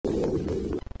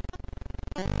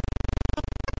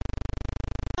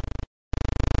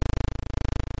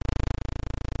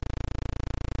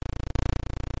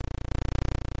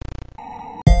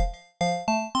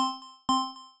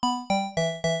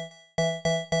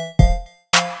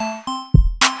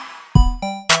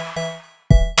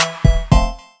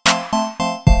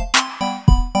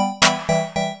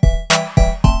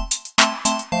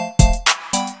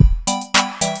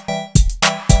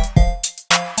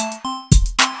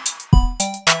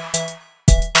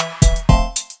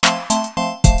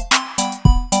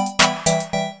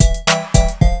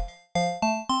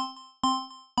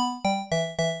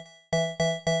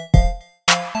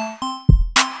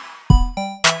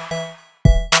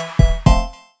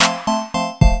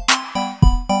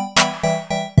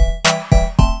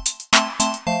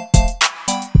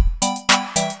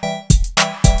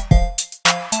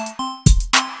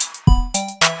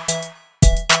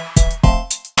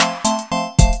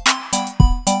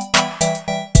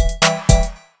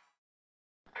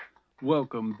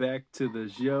Welcome back to the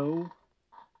show,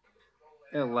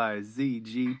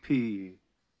 LIZGP.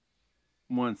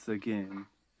 Once again,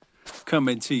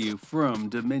 coming to you from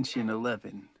Dimension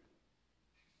 11.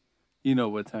 You know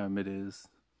what time it is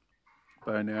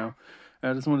by now.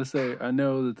 I just want to say, I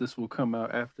know that this will come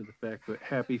out after the fact, but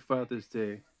happy Father's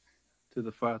Day to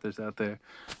the fathers out there.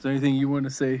 Is there anything you want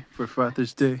to say for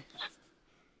Father's Day?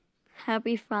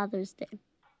 Happy Father's Day.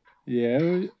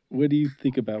 Yeah, what do you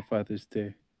think about Father's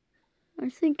Day? I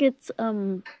think it's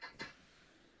I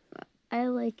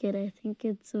like it. I think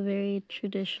it's a very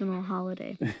traditional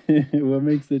holiday. What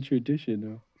makes it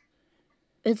traditional?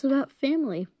 It's about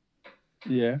family.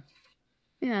 Yeah.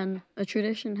 Yeah, and a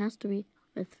tradition has to be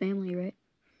with family, right?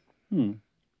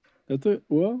 That's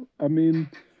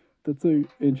an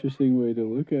interesting way to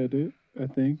look at it, I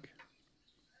think.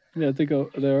 Yeah, I think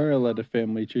there are a lot of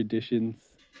family traditions.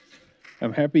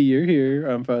 I'm happy you're here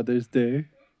on Father's Day.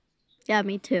 Yeah,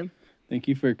 me too. Thank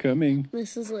you for coming.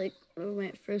 This is like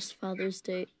my first Father's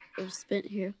Day I've spent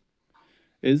here.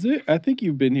 Is it? I think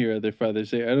you've been here other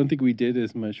Father's Day. I don't think we did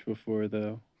as much before,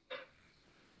 though.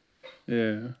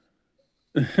 Yeah.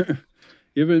 I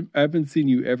haven't seen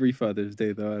you every Father's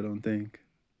Day, though, I don't think.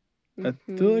 I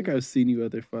feel like I've seen you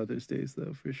other Father's Days,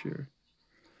 though, for sure.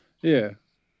 Yeah.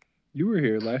 You were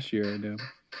here last year, I know.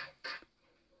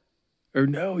 Or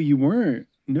no, you weren't.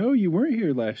 No, you weren't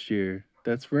here last year.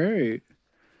 That's right.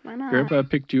 Why not? Grandpa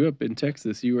picked you up in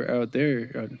Texas. You were out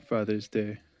there on Father's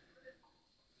Day.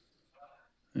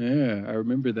 Yeah, I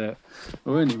remember that.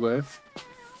 Well, anyway,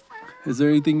 is there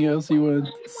anything else you want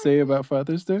to say about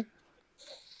Father's Day?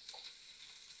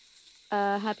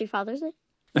 Happy Father's Day.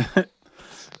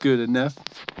 Good enough.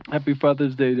 Happy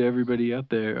Father's Day to everybody out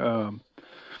there.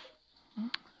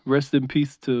 Rest in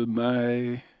peace to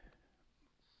my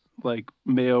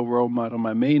male role model,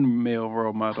 my main male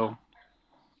role model,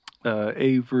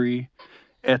 Avery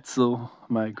Etzel,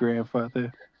 my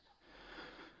grandfather.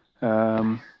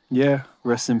 Yeah,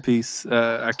 rest in peace.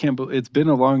 I can't believe it's been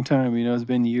a long time. It's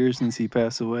been years since he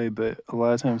passed away, but a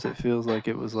lot of times it feels like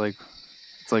it's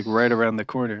like right around the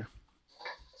corner.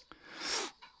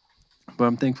 But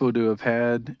I'm thankful to have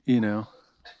had,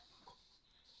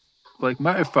 like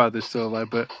my father's still alive,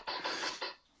 but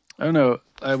I don't know.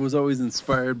 I was always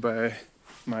inspired by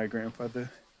my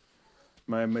grandfather,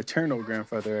 my maternal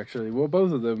grandfather, actually. Well,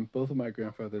 both of my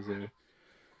grandfathers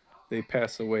they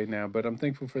pass away now, but I'm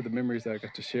thankful for the memories that I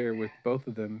got to share with both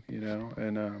of them,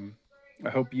 and I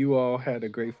hope you all had a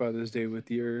great Father's Day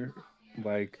with your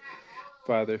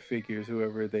father figures,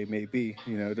 whoever they may be.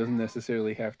 It doesn't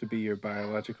necessarily have to be your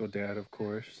biological dad, of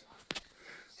course.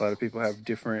 A lot of people have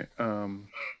different male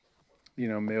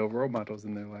role models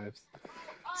in their lives.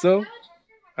 So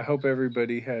I hope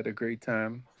everybody had a great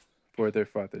time for their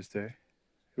Father's Day.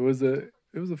 It was a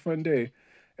fun day.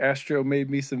 Astro made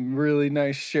me some really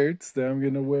nice shirts that I'm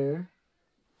gonna wear.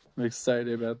 I'm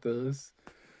excited about those.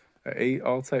 I ate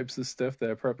all types of stuff that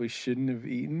I probably shouldn't have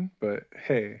eaten, but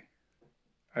hey,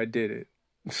 I did it.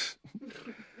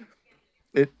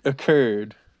 It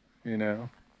occurred, you know.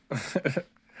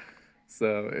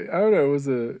 So I don't know.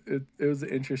 It was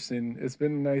interesting. It's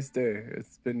been a nice day.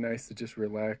 It's been nice to just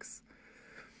relax.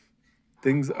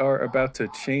 Things are about to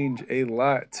change a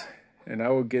lot, and I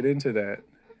will get into that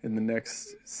in the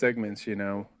next segments.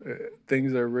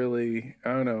 Things are really, I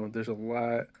don't know. There's a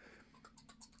lot.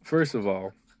 First of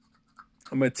all,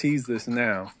 I'm gonna tease this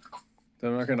now.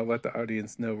 I'm not gonna let the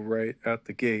audience know right out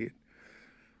the gate,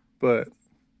 but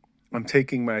I'm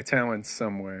taking my talents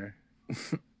somewhere.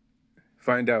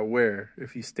 Find out where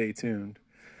if you stay tuned.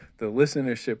 The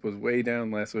listenership was way down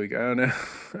last week. I don't know.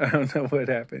 I don't know what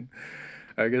happened.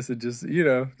 I guess it just,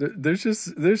 there's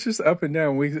just up and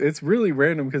down weeks. It's really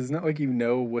random because it's not like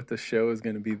what the show is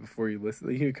going to be before you listen.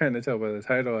 You can kind of tell by the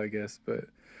title, I guess, but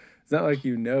it's not like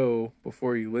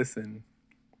before you listen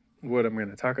what I'm going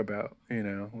to talk about,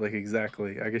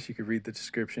 exactly. I guess you could read the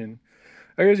description.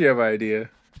 I guess you have an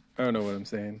idea. I don't know what I'm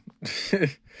saying.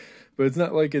 But it's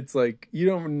not like it's like you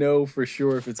don't know for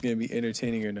sure if it's going to be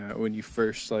entertaining or not when you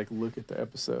first look at the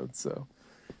episode. So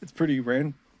it's pretty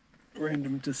random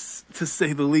to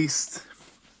say the least.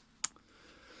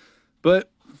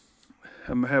 But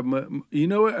I'm gonna have you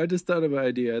know what? I just thought of an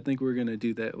idea. I think we're gonna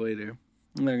do that later.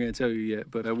 I'm not gonna tell you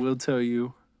yet, but I will tell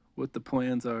you what the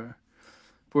plans are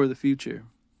for the future.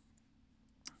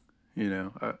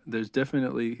 There's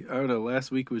definitely, I don't know.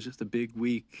 Last week was just a big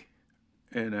week,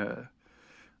 and a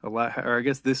lot, or I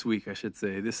guess this week I should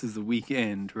say. This is the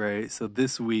weekend, right? So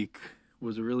this week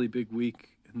was a really big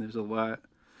week, and there's a lot.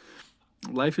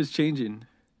 Life is changing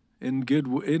in good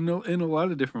in a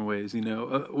lot of different ways.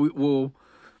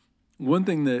 One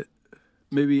thing that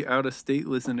maybe out of state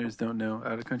listeners don't know,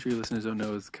 out of country listeners don't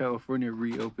know, is California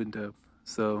reopened up.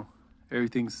 So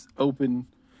everything's open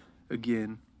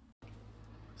again.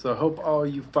 So I hope all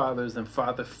you fathers and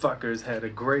father fuckers had a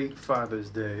great Father's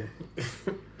Day.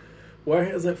 Why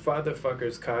hasn't father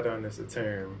fuckers caught on as a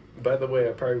term? By the way,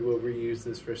 I probably will reuse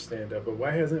this for stand up, but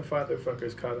why hasn't father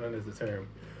fuckers caught on as a term?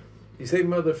 You say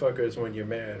motherfuckers when you're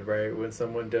mad, right? When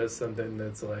someone does something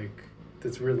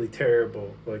that's really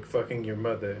terrible, like fucking your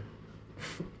mother.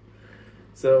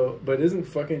 So, but isn't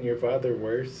fucking your father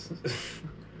worse?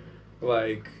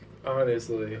 Like,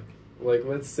 honestly, like,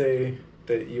 let's say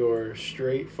that your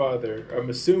straight father, I'm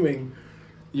assuming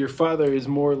your father is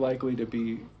more likely to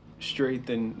be straight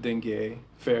than gay.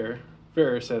 Fair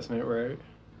assessment, right?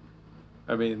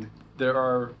 I mean, there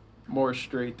are more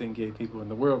straight than gay people in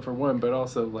the world, for one, but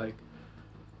also, like,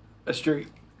 a straight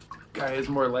guy is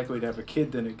more likely to have a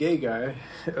kid than a gay guy,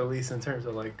 at least in terms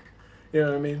of, like, you know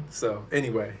what I mean? So,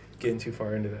 anyway, getting too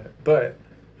far into that. But,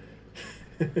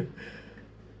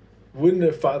 wouldn't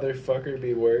a father fucker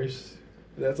be worse?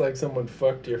 That's like someone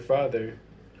fucked your father.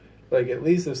 Like, at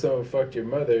least if someone fucked your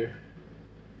mother,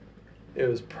 it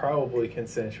was probably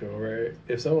consensual, right?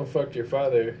 If someone fucked your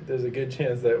father, there's a good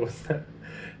chance that was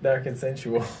not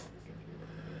consensual.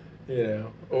 You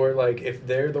know? Or, like, if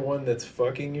they're the one that's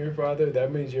fucking your father,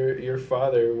 that means your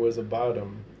father was a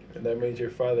bottom. And that means your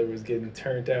father was getting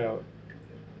turned out.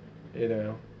 You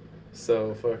know?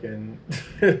 So, fucking...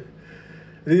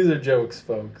 These are jokes,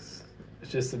 folks.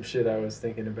 It's just some shit I was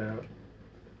thinking about.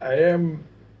 I am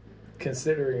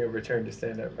considering a return to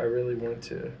stand-up. I really want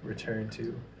to return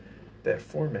to that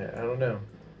format. I don't know.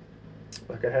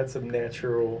 Like, I had some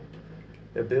natural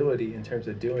ability in terms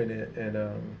of doing it, and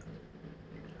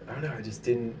I don't know, I just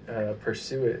didn't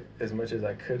pursue it as much as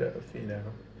I could have, you know.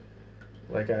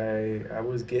 Like, I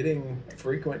was getting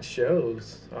frequent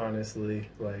shows, honestly,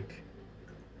 like,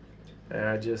 and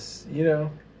I just, you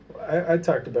know, I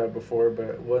talked about it before,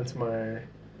 but once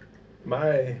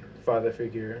my father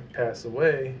figure passed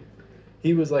away,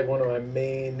 he was like one of my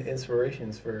main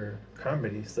inspirations for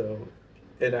comedy. So,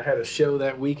 and I had a show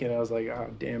that week, and I was like,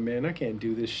 oh, damn, man, I can't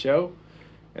do this show.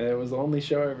 And it was the only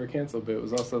show I ever canceled, but it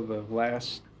was also the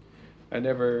last. I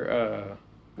never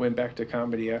went back to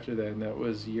comedy after that, and that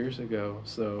was years ago.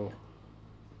 So,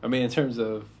 I mean, in terms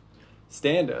of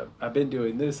stand-up, I've been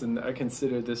doing this, and I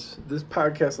consider this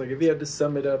podcast, like, if you had to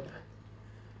sum it up,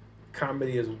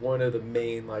 comedy is one of the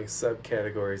main, like,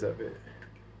 subcategories of it,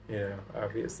 you know,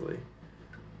 obviously.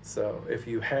 So if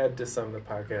you had to sum the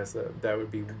podcast up, that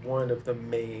would be one of the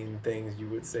main things you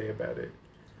would say about it.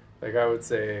 Like, I would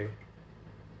say,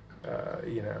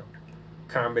 you know,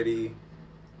 comedy,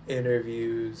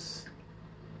 interviews,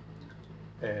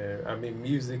 and I mean,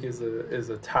 music is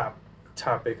a top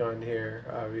topic on here,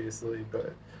 obviously,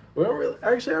 but we don't really,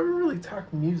 actually, I haven't really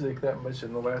talked music that much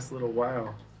in the last little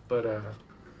while, but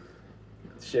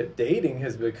shit, dating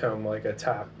has become like a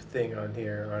top thing on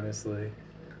here, honestly.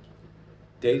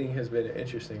 Dating has been an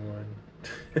interesting one.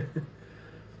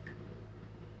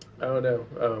 I don't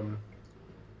know,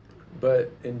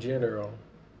 but in general,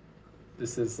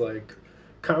 this is like,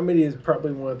 comedy is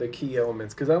probably one of the key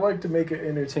elements, because I like to make an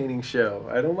entertaining show.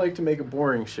 I don't like to make a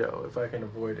boring show if I can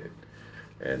avoid it.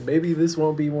 And maybe this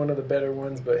won't be one of the better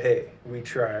ones, but hey, we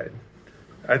tried.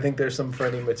 I think there's some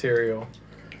funny material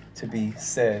to be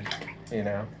said, you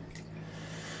know.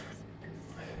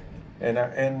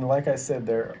 And like I said,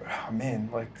 oh man,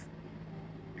 like,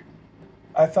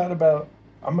 I thought about,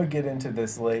 I'm gonna get into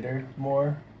this later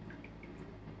more,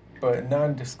 but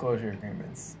non-disclosure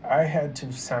agreements. I had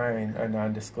to sign a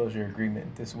non-disclosure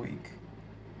agreement this week.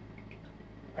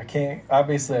 I can't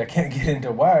get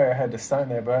into why I had to sign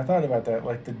that, but I thought about that.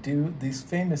 Like, these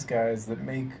famous guys that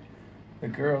make the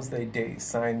girls they date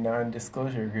sign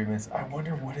non-disclosure agreements. I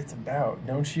wonder what it's about.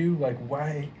 Don't you? Like,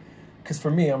 why? Because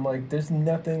for me, I'm like, there's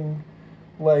nothing,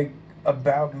 like,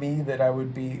 about me that I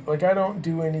would be, like, I don't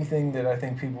do anything that I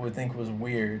think people would think was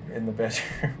weird in the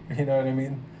bedroom. You know what I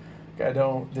mean?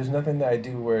 There's nothing that I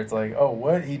do where it's like, oh,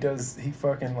 what? He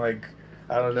fucking, like,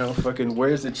 I don't know, fucking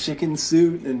wears a chicken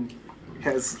suit and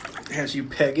has you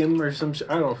peg him or some shit.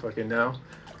 I don't fucking know.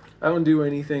 I don't do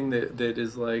anything that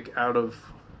is, like, out of,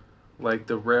 like,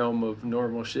 the realm of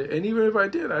normal shit. And even if I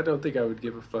did, I don't think I would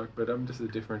give a fuck, but I'm just a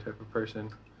different type of person.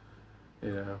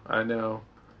 You know, I know.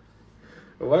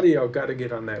 A lot of y'all got to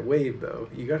get on that wave, though.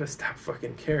 You got to stop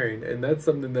fucking caring. And that's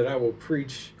something that I will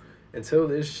preach until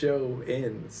this show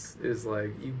ends, is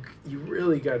like, you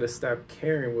really got to stop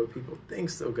caring what people think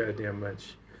so goddamn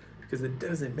much, because it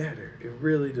doesn't matter. It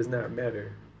really does not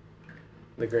matter in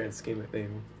the grand scheme of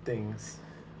things.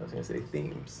 I was going to say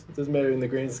themes. It doesn't matter in the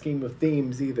grand scheme of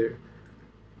themes either.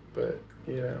 But,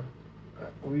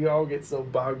 we all get so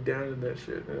bogged down in that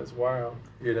shit, and it's wild.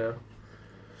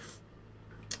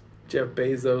 Jeff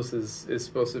Bezos is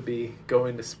supposed to be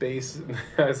going to space.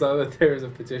 I saw that there was a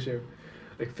petition.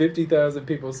 Like 50,000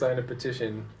 people signed a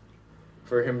petition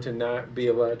for him to not be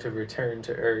allowed to return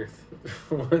to Earth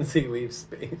once he leaves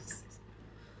space.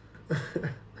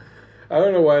 I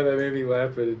don't know why that made me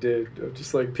laugh, but it did. I'm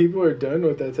just like, people are done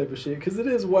with that type of shit. Because it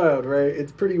is wild, right?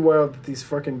 It's pretty wild that these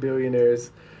fucking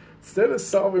billionaires, instead of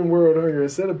solving world hunger,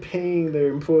 instead of paying their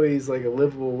employees like a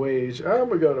livable wage, I'm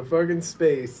going to go to fucking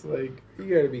space. Like,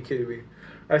 you got to be kidding me.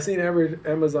 I've seen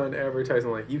Amazon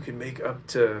advertising, like, you can make up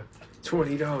to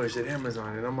 $20 at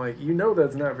Amazon. And I'm like,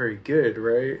 that's not very good,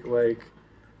 right? Like,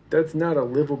 that's not a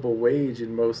livable wage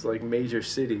in most, like, major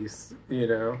cities,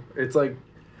 It's like,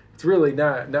 it's really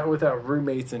not without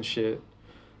roommates and shit.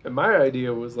 And my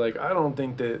idea was like, I don't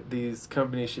think that these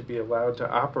companies should be allowed to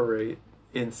operate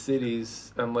in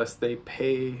cities unless they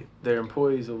pay their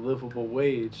employees a livable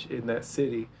wage in that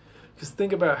city. Because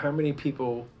think about how many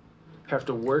people have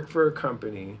to work for a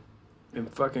company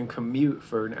and fucking commute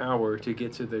for an hour to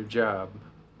get to their job.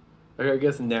 Like, I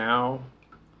guess now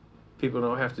people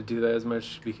don't have to do that as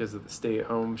much because of the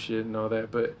stay-at-home shit and all that.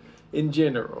 But in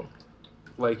general,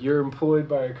 like, you're employed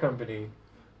by a company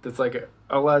that's like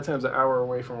a lot of times an hour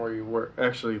away from where you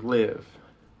actually live.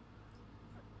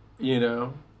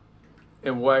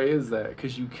 And why is that?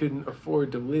 Because you couldn't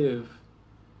afford to live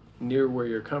near where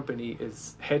your company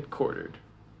is headquartered.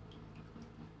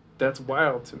 That's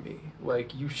wild to me.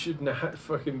 Like, you should not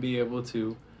fucking be able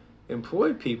to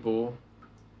employ people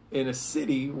in a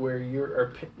city where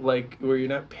where you're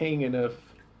not paying enough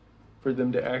for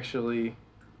them to actually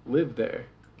live there.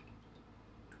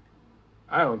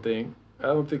 I don't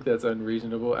think that's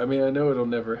unreasonable. I mean, I know it'll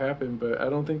never happen, but I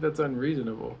don't think that's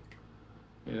unreasonable.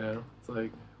 It's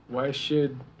like, why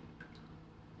should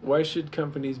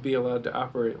companies be allowed to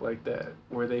operate like that,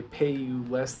 where they pay you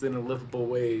less than a livable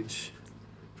wage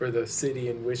for the city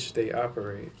in which they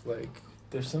operate? Like,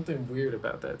 there's something weird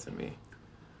about that to me.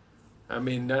 I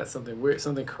mean, not something weird,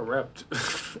 something corrupt.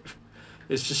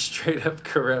 It's just straight up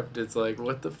corrupt. It's like,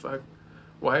 what the fuck?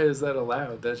 Why is that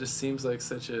allowed? That just seems like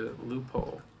such a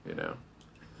loophole,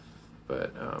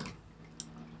 But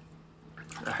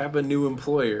I have a new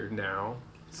employer now,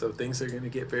 so things are going to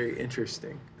get very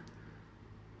interesting.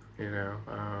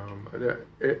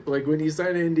 Like, when you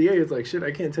sign an NDA, it's like, shit,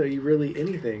 I can't tell you really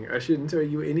anything. I shouldn't tell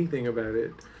you anything about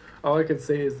it. All I can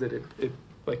say is that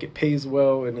it pays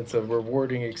well and it's a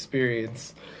rewarding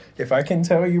experience. If I can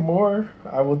tell you more,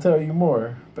 I will tell you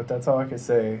more. But that's all I can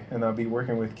say, and I'll be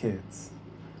working with kids.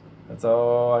 That's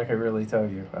all I can really tell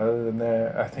you. Other than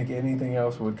that, I think anything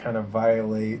else would kind of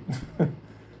violate the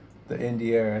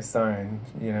NDA I signed,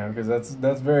 because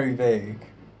that's very vague.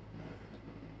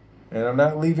 And I'm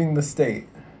not leaving the state.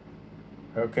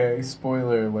 Okay,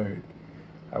 spoiler alert.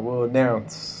 I will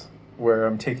announce where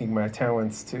I'm taking my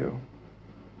talents to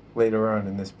later on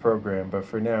in this program. But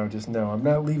for now, just know I'm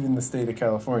not leaving the state of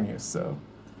California. So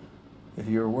if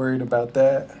you're worried about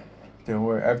that, don't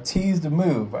worry. I've teased a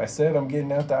move. I said I'm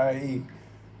getting out the IE.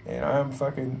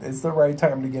 And it's the right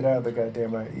time to get out of the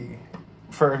goddamn IE.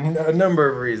 For a number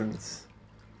of reasons.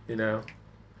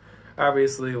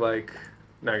 Obviously, like,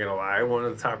 not gonna lie, one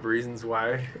of the top reasons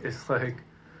why is like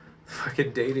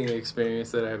fucking dating experience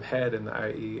that I've had in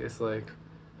the IE. It's like,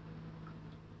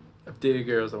 I've dated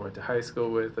girls I went to high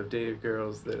school with. I've dated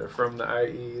girls that are from the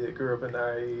IE, that grew up in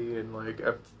the IE, and like,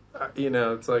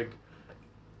 it's like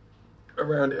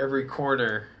around every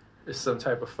corner is some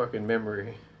type of fucking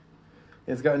memory.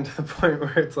 It's gotten to the point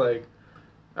where it's like,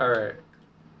 all right,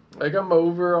 like, I'm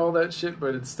over all that shit,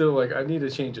 but it's still like, I need a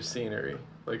change of scenery.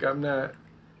 Like, I'm not.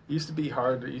 It used to be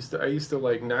hard. I used to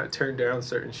like not turn down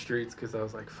certain streets because I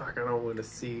was like, fuck, I don't want to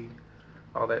see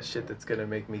all that shit that's gonna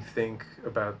make me think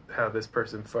about how this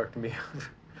person fucked me up.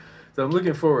 So I'm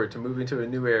looking forward to moving to a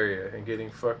new area and getting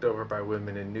fucked over by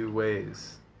women in new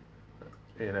ways.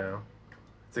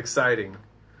 It's exciting.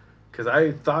 Because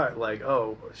I thought, like,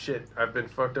 oh, shit, I've been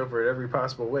fucked over in every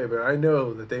possible way, but I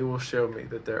know that they will show me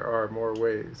that there are more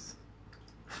ways.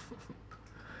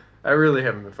 I really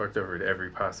haven't been fucked over in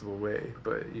every possible way,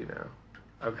 but,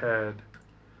 I've had,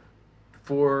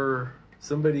 for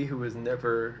somebody who has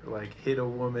never, like, hit a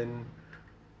woman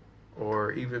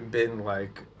or even been,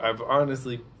 like, I've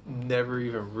honestly never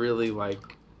even really,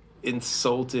 like,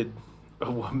 insulted a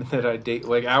woman that I date,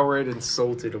 like, outright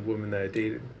insulted a woman that I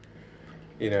dated.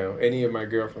 Any of my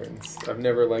girlfriends. I've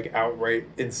never, like, outright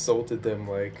insulted them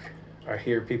like I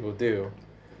hear people do.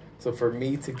 So for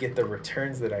me to get the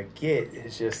returns that I get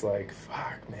is just like,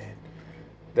 fuck, man.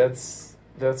 That's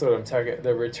That's what I'm talking.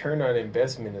 The return on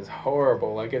investment is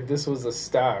horrible. Like if this was a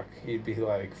stock, you'd be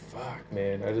like, "Fuck,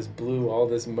 man, I just blew all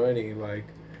this money." Like,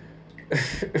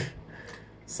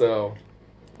 so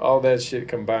all that shit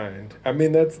combined. I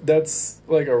mean, that's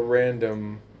like a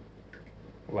random,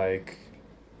 like,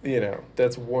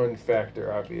 that's one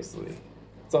factor. Obviously,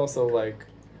 it's also like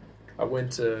I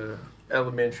went to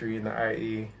elementary in the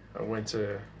IE. I went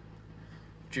to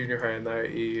junior high in the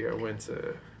IE. I went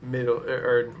to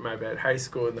high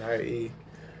school in the IE.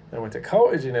 I went to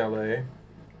college in LA.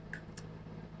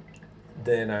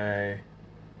 Then I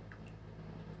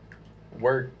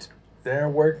worked. Then I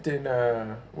worked in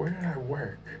where did I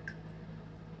work?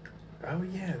 Oh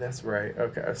yeah, that's right.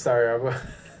 Okay, sorry.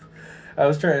 I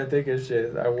was trying to think of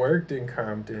shit. I worked in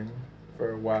Compton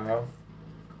for a while.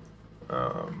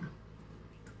 Um,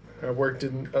 I worked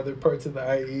in other parts of the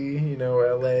IE,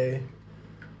 LA.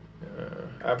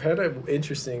 I've had an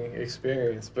interesting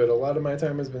experience, but a lot of my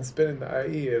time has been spent in the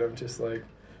IE, and I'm just like,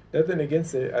 nothing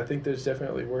against it. I think there's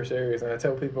definitely worse areas, and I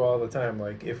tell people all the time,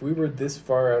 like, if we were this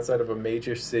far outside of a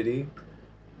major city,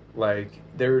 like,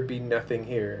 there would be nothing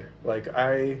here. Like,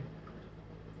 I'm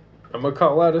gonna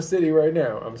call out a city right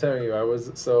now. I'm telling you, I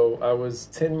was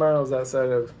 10 miles outside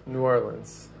of New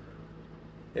Orleans,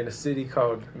 in a city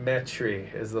called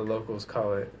Metairie, as the locals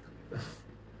call it.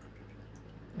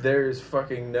 There's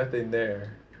fucking nothing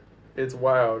there. It's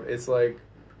wild. It's like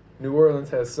New Orleans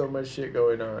has so much shit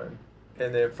going on,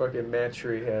 and then fucking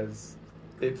Matry has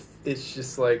it. It's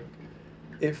just like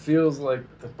it feels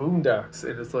like the Boondocks,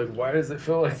 and it's like, why does it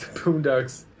feel like the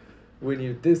Boondocks when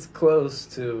you're this close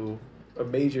to a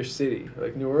major city?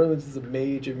 Like New Orleans is a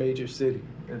major city.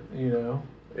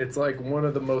 It's like one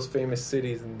of the most famous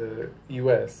cities in the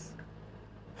U.S.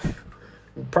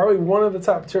 Probably one of the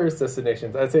top tourist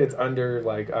destinations. I'd say it's under,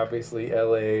 like, obviously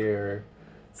LA or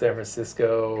San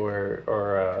Francisco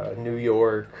or New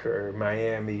York or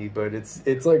Miami, but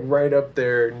it's like right up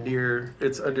there near.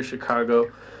 It's under Chicago,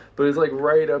 but it's like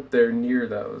right up there near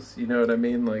those. You know what I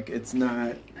mean? Like it's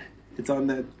not. It's on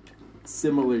that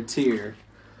similar tier.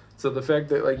 So the fact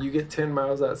that like you get 10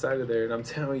 miles outside of there, and I'm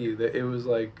telling you that it was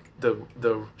like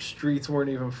the streets weren't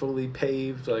even fully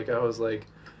paved. Like I was like,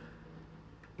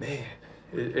 man.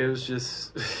 It was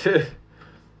just,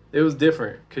 it was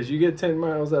different because you get 10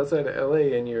 miles outside of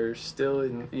LA and you're still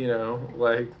in,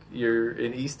 like you're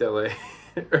in East LA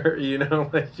or,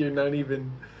 like you're not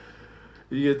even,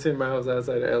 you get 10 miles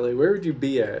outside of LA. Where would you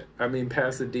be at? I mean,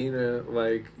 Pasadena,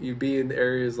 like you'd be in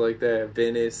areas like that,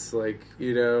 Venice, like,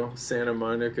 Santa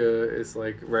Monica is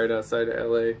like right outside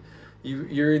of LA.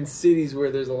 You're in cities where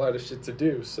there's a lot of shit to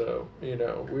do, so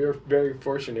we're very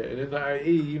fortunate. And in the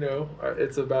IE,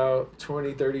 it's about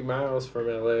 20-30 miles from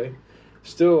LA.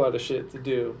 Still a lot of shit to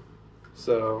do,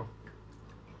 so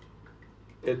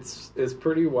it's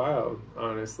pretty wild,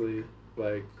 honestly,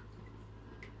 like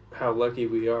how lucky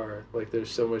we are. Like there's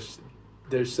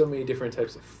so many different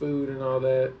types of food and all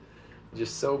that,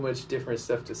 just so much different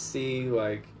stuff to see,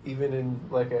 like even in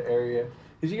like an area.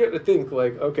 Because you got to think,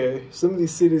 like, okay, some of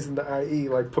these cities in the IE,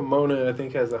 like Pomona, I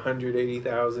think has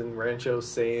 180,000. Rancho,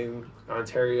 same.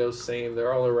 Ontario, same.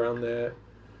 They're all around that.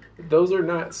 Those are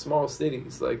not small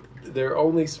cities. Like, they're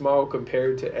only small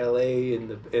compared to LA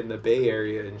and the Bay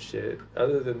Area and shit.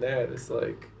 Other than that, it's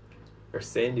like, or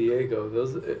San Diego.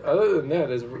 Other than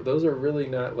that, those are really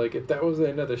not, like, if that was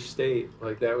another state,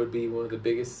 like, that would be one of the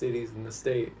biggest cities in the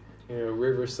state.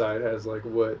 Riverside has, like,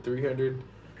 what,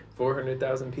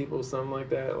 400,000 people, something like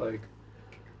that. Like,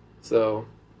 so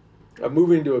I'm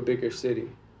moving to a bigger city.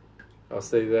 I'll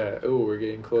say that. Oh, we're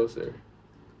getting closer.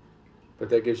 But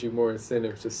that gives you more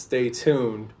incentive to stay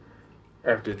tuned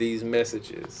after these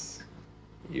messages.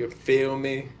 You feel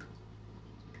me?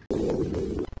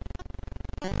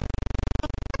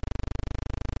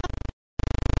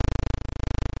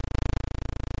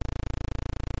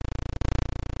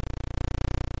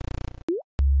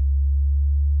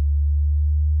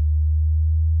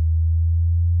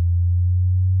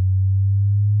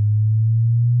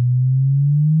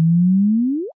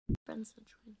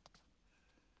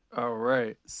 All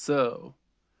right, so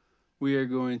we are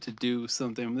going to do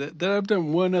something that I've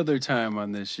done one other time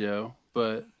on this show,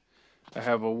 but I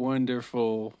have a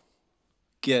wonderful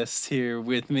guest here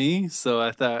with me, so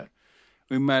I thought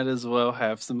we might as well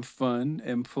have some fun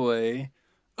and play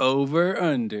over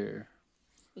under.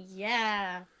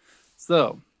 Yeah.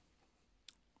 So,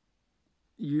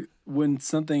 when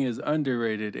something is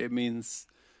underrated, it means,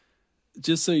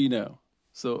 just so you know,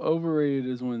 so overrated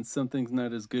is when something's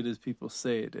not as good as people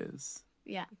say it is.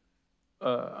 Yeah.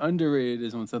 Underrated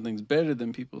is when something's better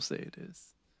than people say it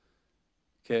is.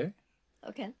 Okay?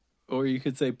 Okay. Or you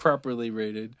could say properly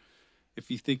rated if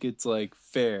you think it's like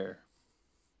fair.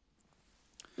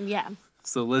 Yeah.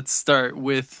 So let's start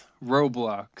with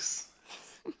Roblox.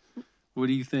 What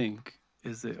do you think?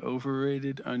 Is it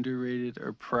overrated, underrated,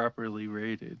 or properly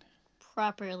rated?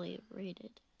 Properly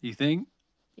rated. You think?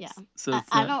 Yeah. So I, it's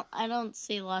I not. don't I don't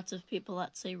see lots of people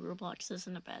that say Roblox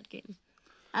isn't a bad game.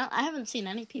 I haven't seen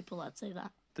any people that say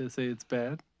that. They say it's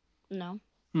bad. No.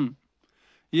 Hmm.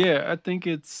 Yeah, I think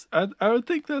it's. I would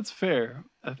think that's fair.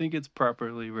 I think it's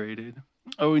properly rated.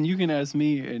 Oh, and you can ask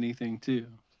me anything too.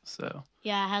 So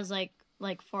Yeah, it has like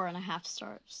 4.5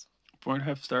 stars.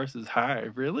 4.5 stars is high.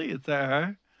 Really? It's that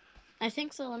high? I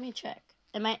think so. Let me check.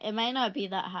 It might not be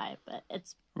that high, but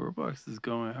it's Roblox is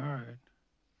going hard.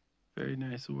 Very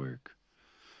nice work.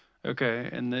 Okay,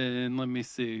 and then let me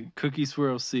see. Cookie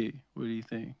Swirl C. What do you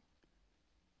think?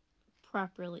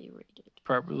 properly rated.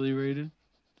 Properly rated?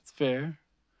 It's fair.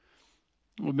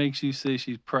 What makes you say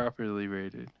she's properly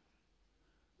rated?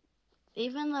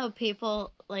 Even though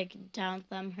people like doubt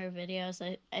them her videos,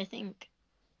 I think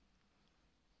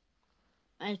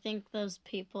those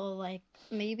people like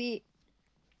maybe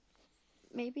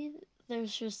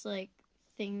there's just like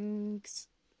things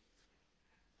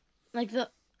like the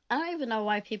I don't even know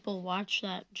why people watch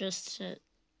that just to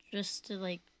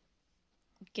like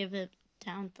give it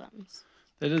down thumbs.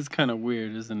 That is kind of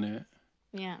weird, isn't it?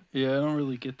 Yeah. Yeah, I don't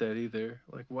really get that either.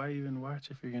 Like, why even watch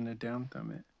if you're gonna down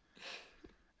thumb it?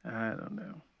 I don't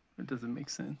know. It doesn't make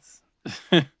sense.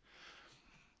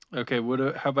 Okay,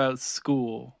 how about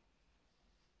school?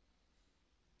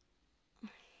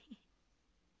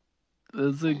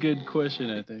 That's a good question,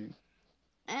 I think.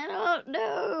 I don't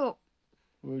know.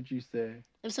 What would you say?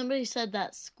 If somebody said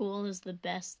that school is the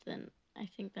best, then I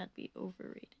think that'd be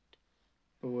overrated.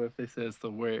 But what if they say it's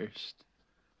the worst?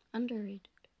 Underrated.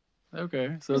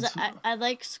 Okay, so Because it's I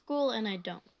like school and I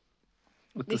don't.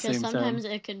 at the Because same time. sometimes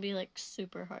it could be like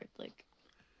super hard. Like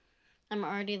I'm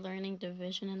already learning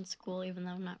division in school, even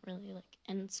though I'm not really like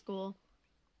in school,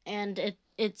 and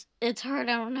it's hard.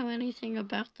 I don't know anything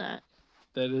about that.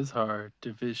 That is hard.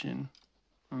 Division.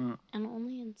 Mm. I'm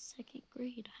only in second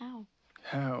grade. How?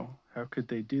 How? How could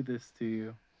they do this to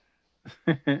you?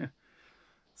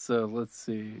 So let's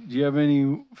see. Do you have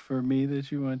any for me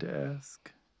that you want to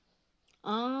ask?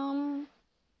 I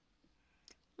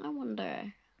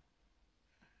wonder.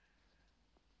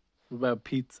 What about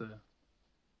pizza?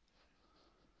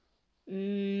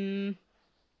 I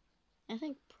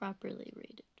think properly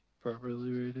rated.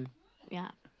 Properly rated? Yeah.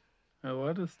 A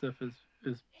lot of stuff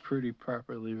is pretty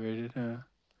properly rated, huh?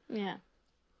 Yeah.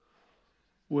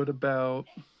 What about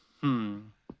What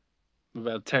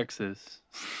about Texas?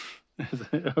 Is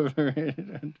it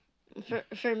overrated?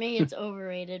 For me, it's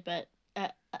overrated, but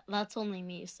that's only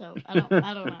me, so I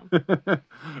don't know.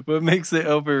 What makes it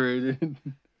overrated?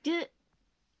 Get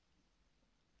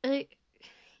uh,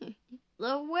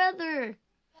 the weather.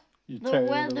 You The tired of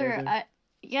the weather. weather?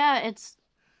 Yeah, it's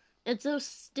so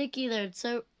sticky there. It's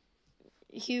so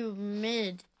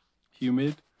humid.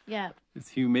 Humid? Yeah, It's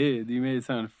humid. You made it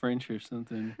sound French or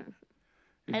something.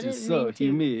 I It is didn't so mean to.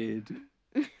 humid.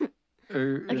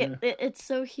 Okay, it's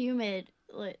so humid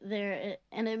there,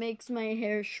 and it makes my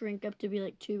hair shrink up to be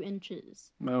like 2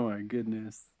 inches. Oh my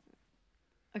goodness.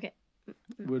 Okay.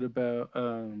 What about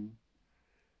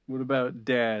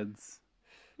dads?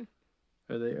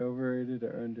 Are they overrated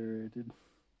or underrated?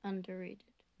 Underrated.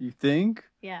 You think?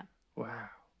 Yeah. Wow.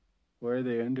 Why are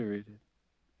they underrated?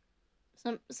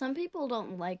 Some people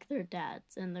don't like their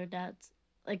dads, and their dads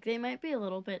like they might be a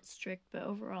little bit strict, but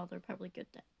overall they're probably good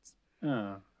dads.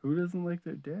 Oh, who doesn't like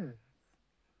their dad?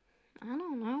 I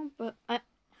don't know, but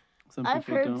Some I've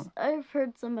people heard don't. I've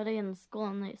heard somebody in school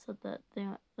and they said that they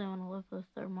want to live with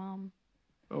their mom.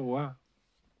 Oh wow.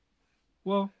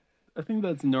 Well, I think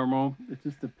that's normal. It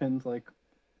just depends. Like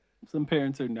some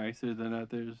parents are nicer than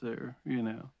others, or you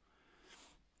know.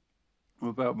 What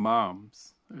about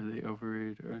moms? Are they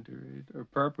overrated or underrated or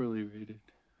properly rated?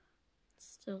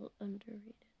 Still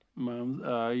underrated. Moms,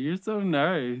 you're so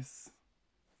nice.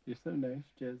 You're so nice,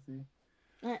 Jesse.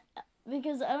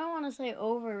 Because I don't want to say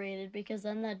overrated because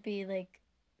then that'd be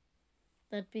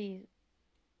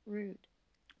rude.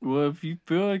 Well, if you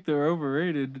feel like they're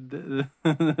overrated,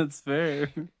 that's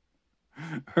fair.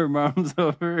 Her mom's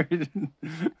overrated.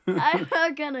 I'm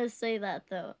not gonna say that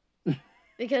though,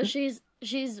 because she's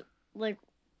like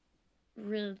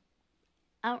really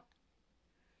out.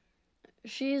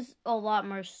 She's a lot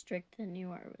more strict than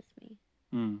you are with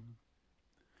me.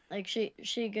 Like she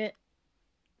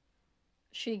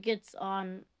gets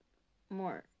on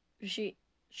more. She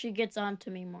gets on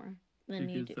to me more than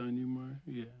you do. She gets on you more,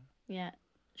 yeah. Yeah,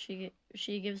 she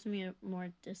gives me a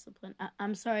more discipline.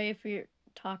 I'm sorry if you're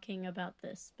talking about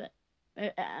this, but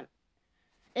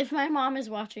If my mom is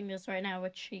watching this right now,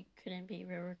 which she couldn't be,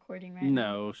 we're recording right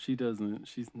now. No, she doesn't.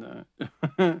 She's not.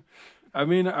 I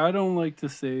mean, I don't like to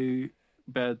say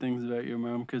bad things about your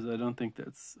mom because I don't think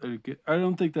that's a good. I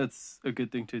don't think that's a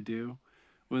good thing to do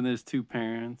when there's two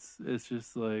parents. It's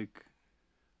just like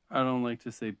I don't like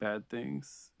to say bad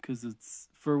things because it's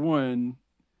for one,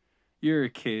 you're a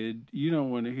kid. You don't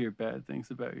want to hear bad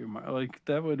things about your mom. Like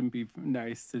that wouldn't be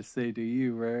nice to say to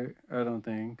you, right? I don't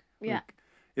think. Yeah. Like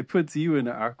it puts you in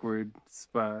an awkward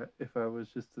spot if I was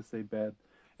just to say bad.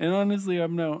 And honestly,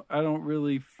 I'm no. I don't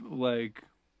really like.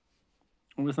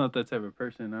 I'm just not that type of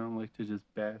person. I don't like to just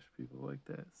bash people like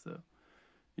that. So,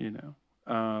 you know,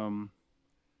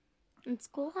 It's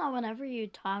cool how whenever you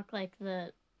talk like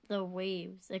the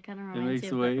waves, it kind of it reminds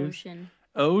makes you of the waves. ocean.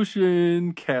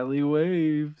 Ocean, Cali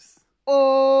waves.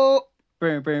 Oh.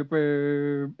 Brr, brr,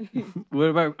 brr. What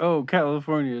about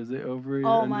California? Is it overrated,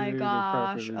 Oh my underrated, or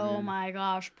gosh. properly Oh rated? my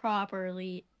gosh.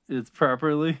 Properly. It's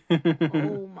properly.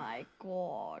 Oh my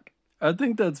god. I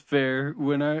think that's fair.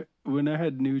 When I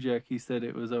had New Jack, he said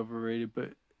it was overrated,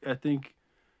 but I think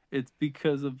it's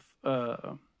because of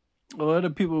a lot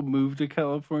of people move to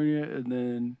California and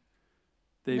then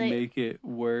they make it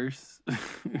worse.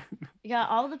 Yeah,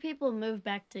 all the people move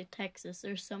back to Texas.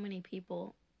 There's so many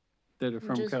people That are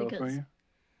from just California.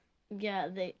 Because, yeah,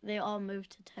 they all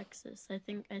moved to Texas. I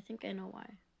think I know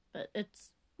why, but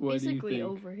it's What basically do you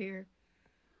think? over here.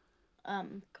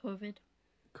 COVID.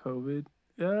 COVID.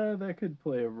 Yeah, that could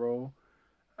play a role.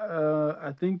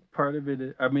 I think part of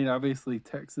it. I mean, obviously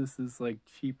Texas is like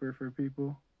cheaper for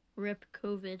people. Rip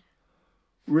COVID.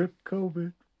 Rip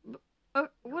COVID.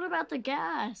 What about the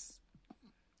gas?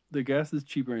 The gas is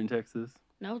cheaper in Texas.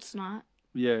 No, it's not.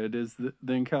 Yeah, it is.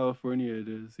 Than California, it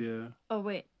is. Yeah. Oh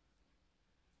wait.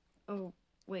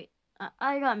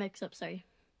 I got mixed up. Sorry.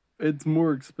 It's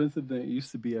more expensive than it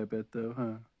used to be. I bet, though,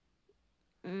 huh?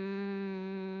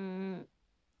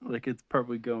 Like it's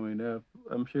probably going up.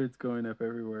 I'm sure it's going up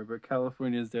everywhere, but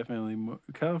California is definitely more.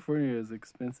 California is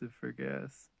expensive for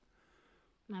gas.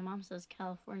 My mom says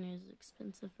California is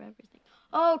expensive for everything.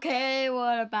 Okay,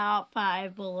 what about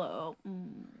Five Below?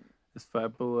 Is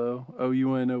Five Below? Oh, you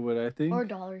want to know what I think? Or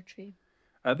Dollar Tree.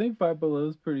 I think Five Below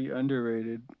is pretty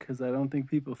underrated because I don't think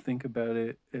people think about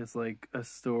it as like a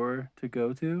store to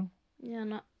go to. Yeah,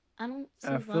 no, I don't see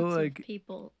I feel lots like of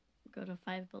people go to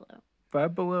Five Below.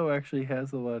 Five Below actually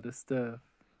has a lot of stuff.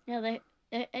 Yeah,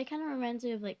 it kind of reminds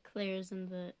me of like Claire's in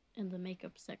the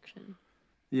makeup section.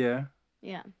 Yeah.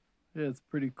 Yeah. Yeah, it's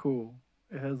pretty cool.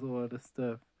 It has a lot of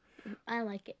stuff. I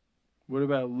like it. What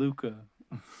about Luca?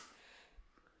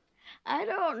 I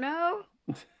don't know.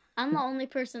 I'm the only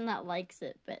person that likes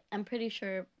it, but I'm pretty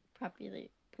sure popular.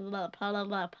 No,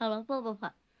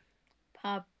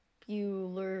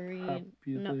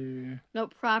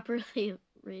 properly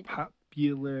rated.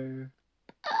 Popular.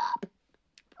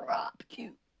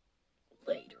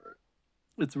 Later.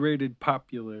 It's rated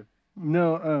popular.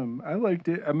 No, I liked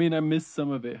it. I mean, I missed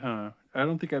some of it, huh? I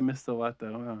don't think I missed a lot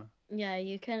though, huh? Yeah,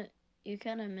 you kind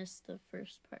of missed the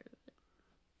first part of it.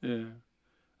 Yeah.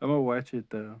 I'm gonna watch it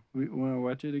though. We want to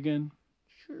watch it again?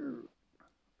 Sure.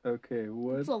 Okay,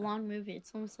 what? It's a long movie.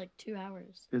 It's almost like 2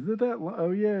 hours. Is it that long? Oh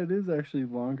yeah, it is actually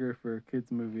longer for a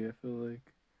kids movie, I feel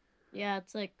like. Yeah,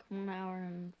 it's like 1 hour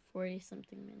and 40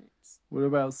 something minutes. What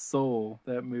about Soul,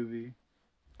 that movie?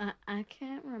 I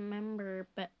can't remember,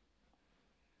 but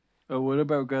Oh, what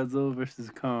about Godzilla vs.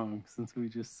 Kong, since we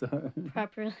just saw it?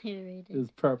 properly rated.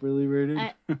 Is properly rated?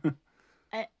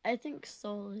 I think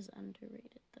Soul is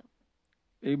underrated though.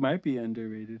 It might be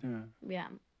underrated, huh? Yeah.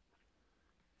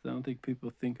 I don't think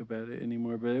people think about it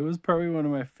anymore, but it was probably one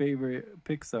of my favorite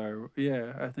Pixar.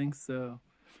 Yeah, I think so.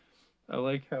 I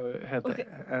like how it had the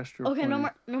astral. Okay, no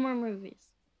more movies.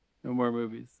 No more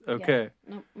movies. Okay.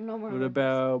 Yeah, no more. What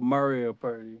about Mario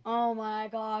Party? Oh my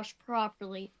gosh,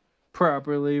 properly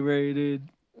rated.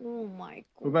 Oh my god.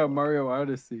 What about Mario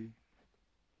Odyssey?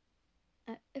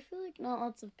 I feel like not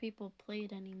lots of people play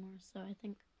it anymore, so I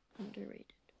think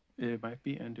underrated. It might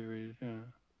be underrated, huh?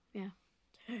 Yeah.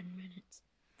 10 minutes.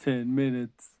 10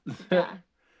 minutes. Yeah.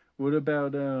 What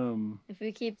about If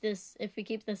we keep this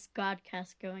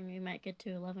Godcast going, we might get to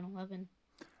 11:11.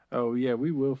 Oh yeah,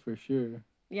 we will for sure.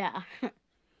 Yeah.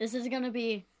 This is gonna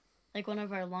be like one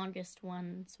of our longest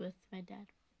ones with my dad.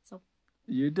 So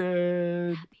Your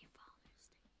dad. Happy Father's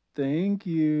Day. Thank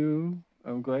you.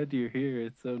 I'm glad you're here.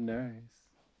 It's so nice.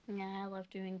 Yeah, I love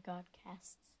doing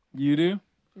Godcasts. You do?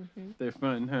 Mm-hmm. They're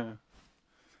fun, huh?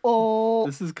 Oh.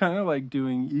 This is kind of like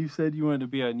doing. You said you wanted to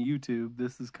be on YouTube.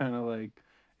 This is kind of like,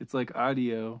 it's like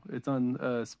audio. It's on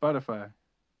Spotify.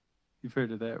 You've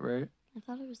heard of that, right? I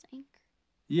thought it was Anchor.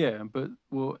 Yeah, but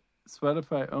well,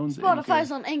 Spotify owns Anchor.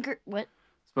 Spotify's on Anchor. What?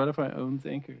 Spotify owns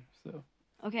Anchor, so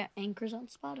Okay, Anchor's on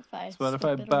Spotify. Spotify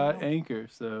Stupid bought around. Anchor,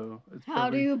 so it's How do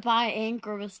probably. you buy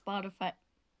Anchor with Spotify?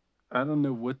 I don't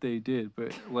know what they did,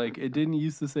 but like it didn't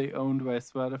used to say owned by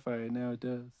Spotify, and now it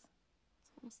does. It's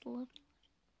almost 11.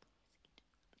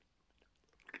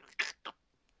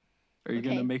 Are you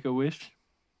gonna Okay. make a wish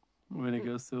when it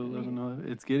goes to 11:11?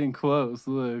 It's getting close.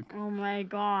 Look. Oh my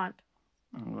god.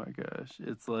 Oh my gosh!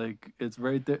 It's like it's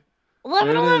right there. 11,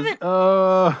 There it is. 11!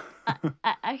 Oh.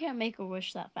 I can't make a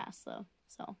wish that fast though.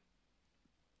 So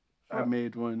I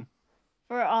made one.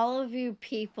 for all of you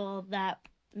people that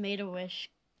made a wish,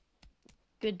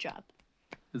 good job.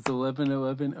 Is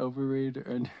 11:11 overrated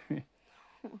or underrated?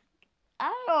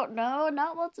 I don't know.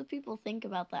 Not lots of people think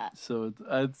about that. So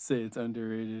I'd say it's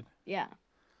underrated, Yeah.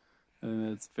 and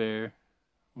that's fair.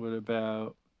 What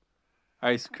about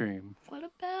ice cream? What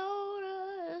about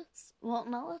us? Well,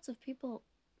 not lots of people.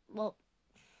 Well,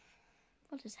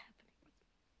 what is happening?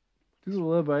 People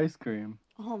love ice cream.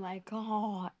 Oh my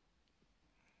god.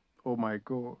 Oh my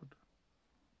god.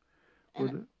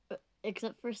 And,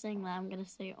 except for saying that, I'm gonna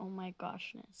say oh my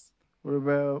goshness. What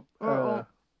about Or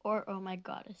oh my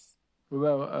goddess. what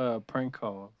about prank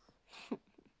calls?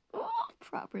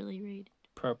 Properly rated.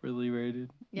 Properly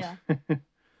rated? Yeah.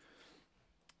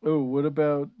 Oh, what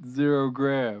about zero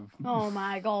grab? Oh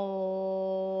my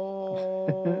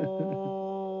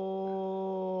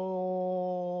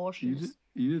gosh. You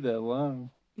do that long.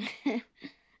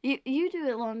 you do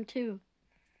it long too.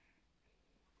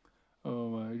 Oh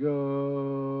my god.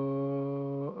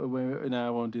 Wait, no, I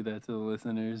won't do that to the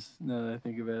listeners now that I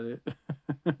think about it.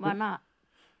 Why not?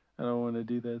 I don't want to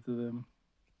do that to them.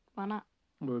 Why not?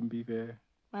 Wouldn't be fair.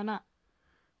 Why not?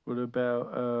 What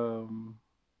about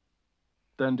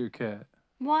Thundercat?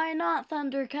 Why not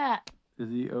Thundercat? Is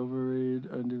he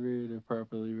overrated, underrated, or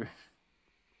properly rated?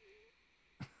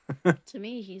 To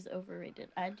me, he's overrated.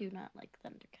 I do not like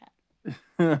Thundercat.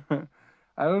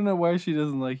 I don't know why she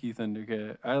doesn't like you,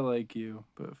 Thundercat. I like you,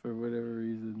 but for whatever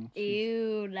reason.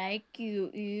 Ew, like you,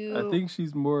 ew. I think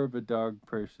she's more of a dog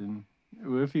person.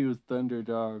 What if he was Thunder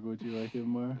Dog? Would you like him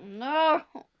more? No.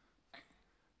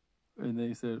 And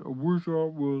they said, I wish I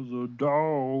was a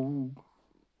dog.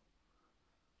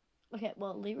 Okay,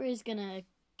 well, Leroy's gonna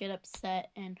get upset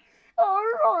and.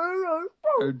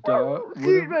 A dog?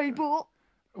 Keep my ball.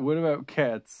 What about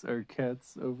cats? Are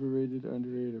cats overrated,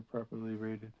 underrated, or properly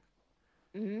rated?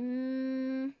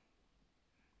 I'm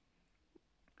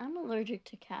allergic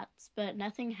to cats, but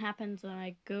nothing happens when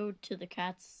I go to the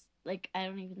cats. Like, I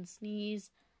don't even sneeze.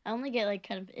 I only get like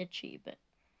kind of itchy, but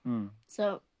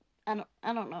so I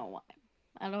don't know why.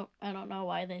 I don't know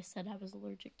why they said I was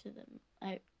allergic to them.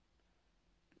 Like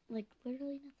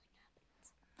literally nothing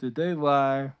happens. Did they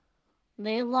lie?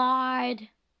 They lied.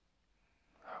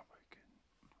 Oh my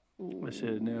goodness. I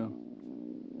should have known.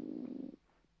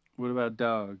 What about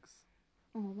dogs?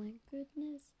 Oh my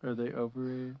goodness. Are they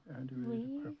overrated,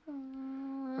 underrated,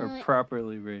 or Levi.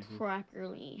 properly rated?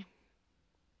 Properly.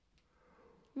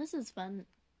 This is fun.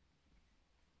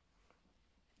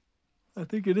 I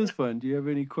think it is fun. Do you have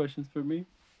any questions for me?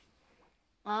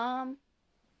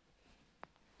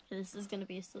 This is gonna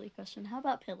be a silly question. How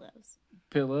about pillows?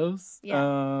 Pillows?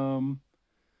 Yeah.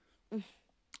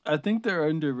 I think they're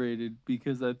underrated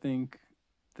because I think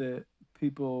that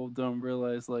people don't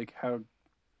realize like how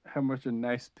much a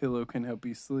nice pillow can help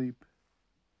you sleep.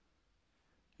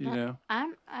 You know? I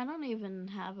don't even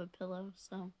have a pillow,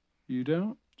 so You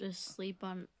don't? just sleep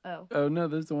on. Oh. Oh no,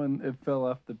 there's one. It fell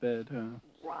off the bed, huh?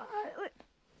 Right.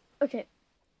 Okay.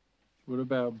 What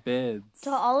about beds? To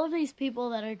all of these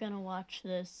people that are gonna watch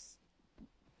this,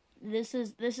 this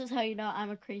is how you know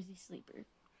I'm a crazy sleeper.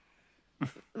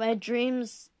 my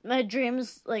dreams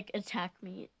like attack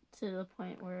me to the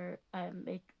point where I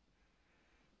make.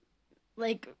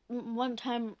 Like one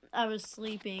time I was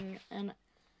sleeping and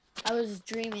I was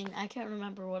dreaming. I can't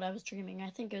remember what I was dreaming. I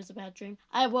think it was a bad dream.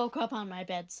 I woke up on my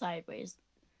bed sideways.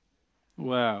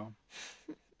 Wow.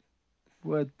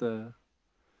 What the?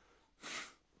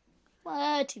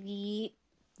 What the?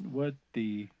 What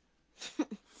the?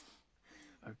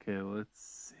 Okay, let's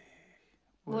see.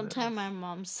 One time my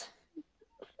mom's.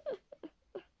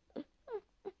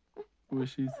 What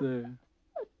she said?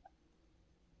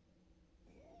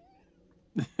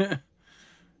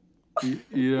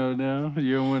 you don't know?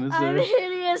 You don't want to say? I'm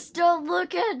hideous. Don't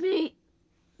look at me.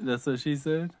 That's what she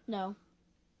said? No.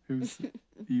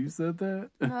 You said that?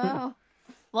 No.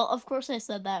 Well, of course I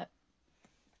said that.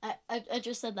 I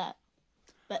just said that.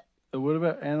 But. What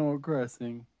about Animal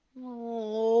Crossing?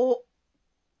 Oh.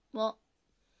 Well,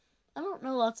 I don't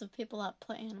know lots of people that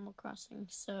play Animal Crossing,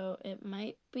 so it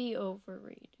might be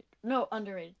overrated. No,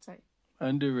 underrated. Sorry.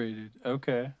 Underrated.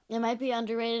 Okay. It might be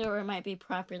underrated or it might be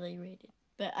properly rated.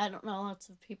 But I don't know lots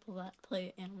of people that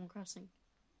play Animal Crossing.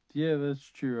 Yeah, that's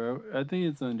true. I think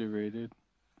it's underrated.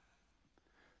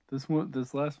 This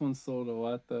last one sold a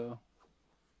lot though,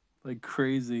 like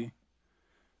crazy.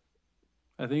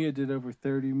 I think it did over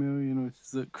 30 million, which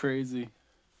is crazy.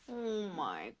 Oh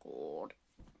my god.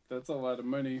 That's a lot of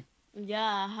money.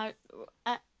 Yeah.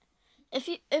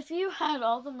 If you had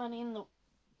all the money in the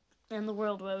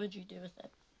world, what would you do with it?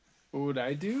 What would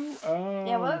I do?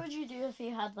 Yeah, what would you do if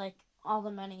you had like all the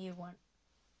money you want?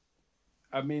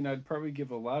 I mean, I'd probably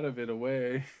give a lot of it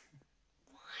away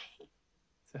Why?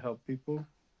 to help people.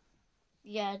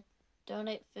 Yeah,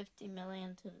 donate 50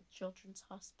 million to the children's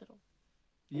hospital.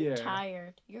 Yeah. You're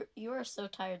tired. You are so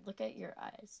tired. Look at your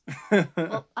eyes.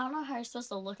 Well, I don't know how you're supposed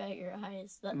to look at your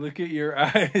eyes. Look at your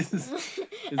eyes.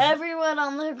 Everyone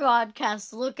on the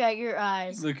podcast, look at your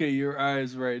eyes. Look at your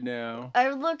eyes right now.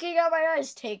 I'm looking at my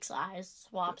eyes. Takes eyes,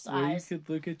 swaps eyes. You could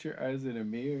look at your eyes in a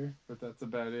mirror, but that's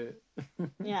about it.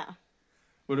 Yeah.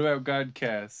 What about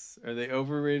Godcasts? Are they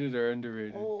overrated or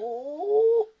underrated?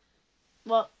 Oh.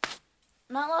 Well,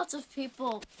 not lots of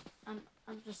people. I'm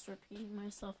just repeating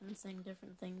myself and saying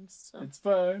different things. So it's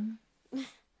fun.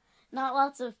 Not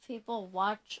lots of people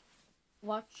watch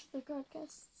the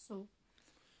broadcast, so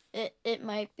it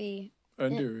might be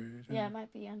underrated. It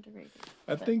might be underrated.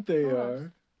 I think they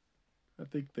are. I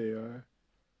think they are.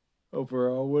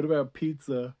 Overall, what about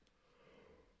pizza?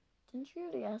 Didn't you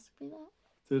already ask me that?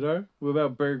 Did I? What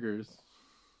about burgers?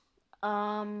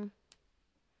 Not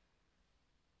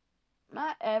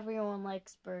everyone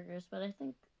likes burgers, but I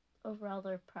think overall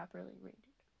they're properly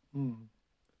rated.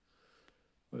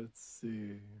 Let's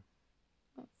see.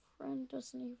 My friend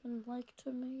doesn't even like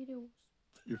tomatoes.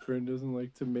 Your friend doesn't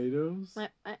like tomatoes?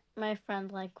 My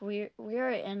friend, like, we are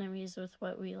enemies with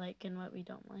what we like and what we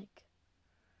don't like.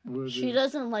 She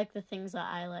doesn't like the things that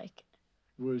I like.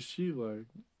 What does she like?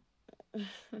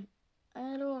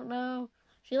 I don't know.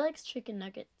 She likes chicken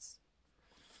nuggets.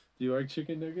 Do you like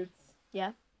chicken nuggets?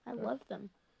 Yeah, I love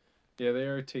them. Yeah, they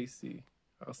are tasty.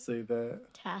 I'll say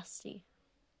that. Tasty.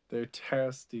 They're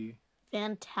tasty.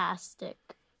 Fantastic.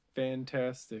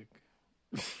 Fantastic.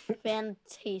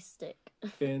 Fantastic.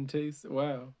 Fantastic.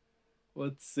 Wow.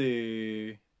 Let's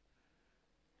see.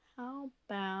 How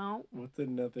about... What's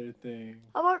another thing?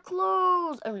 How about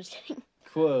clothes? I'm just kidding.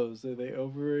 Clothes. Are they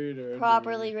overrated or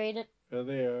properly rated? Oh,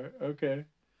 they are. Okay.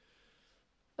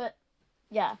 But,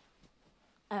 yeah.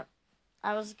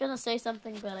 I was going to say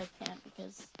something, but I can't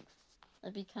because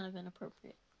that'd be kind of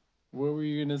inappropriate. What were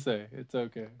you going to say? It's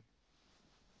okay.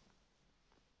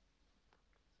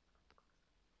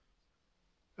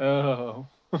 Oh.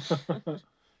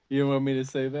 You don't want me to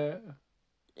say that?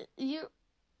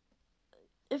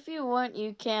 If you want,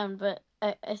 you can, but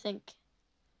I think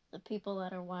the people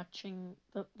that are watching,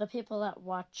 the people that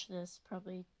watch this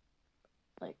probably,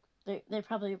 like, they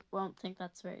probably won't think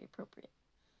that's very appropriate.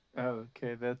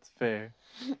 Okay, that's fair.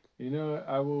 You know what?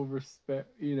 I'll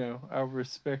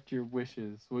respect your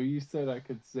wishes. Well, you said I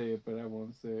could say it, but I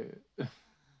won't say it.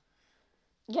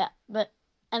 Yeah, but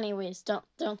anyways, don't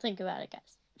think about it,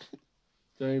 guys.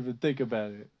 Don't even think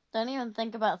about it. Don't even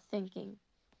think about thinking.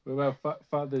 What about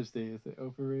Father's Day? Is it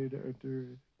overrated or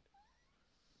underrated?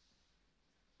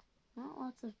 Not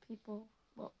lots of people.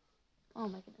 Well, oh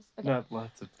my goodness. Okay. Not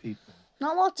lots of people.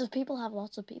 Not lots of people have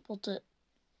lots of people to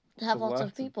have lots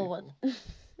of people with.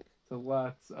 So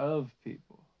lots of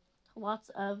people. Lots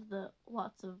of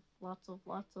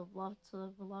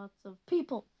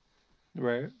people.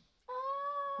 Right.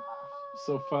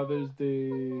 So Father's Day,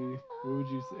 what would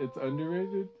you say? It's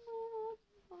underrated?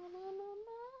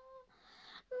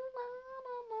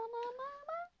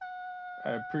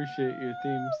 I appreciate your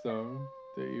theme song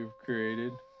that you've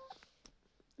created.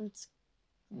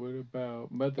 What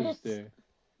about Mother's Day?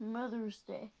 Mother's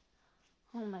Day.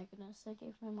 Oh my goodness, I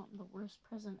gave my mom the worst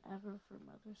present ever for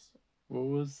Mother's Day. What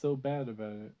was so bad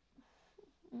about it?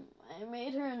 I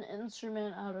made her an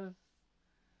instrument out of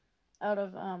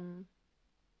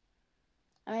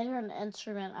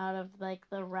like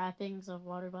the wrappings of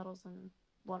water bottles and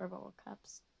water bottle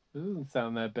cups. It doesn't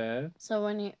sound that bad. So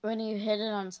when you hit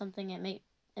it on something, it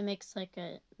makes like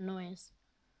a noise.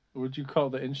 What'd you call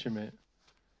the instrument?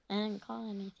 I didn't call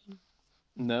it anything.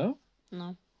 No?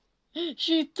 No.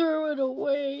 She threw it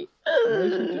away. Why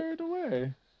did she throw it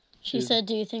away? She said,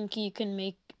 "Do you think you can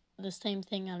make the same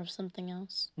thing out of something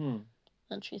else?"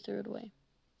 Then she threw it away.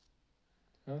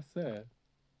 How sad.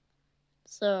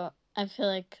 So I feel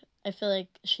like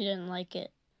she didn't like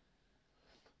it.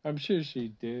 I'm sure she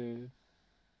did.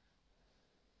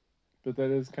 But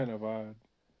that is kind of odd.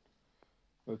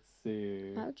 Let's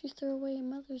see. How would you throw away your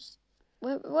mother's?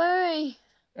 Wait.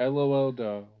 LOL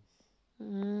dolls.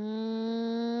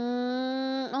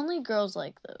 Only girls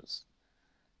like those.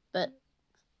 But,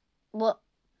 well,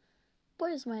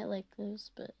 boys might like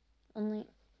those, but only.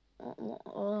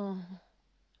 Oh.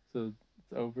 So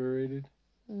it's overrated?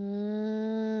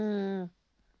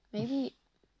 Maybe.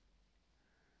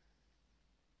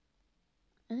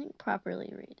 I think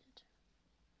properly rated.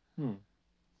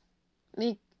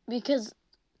 Because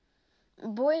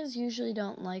boys usually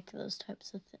don't like those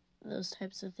types of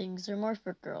things. They're more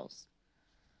for girls.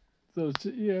 So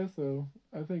yeah, so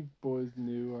I think boys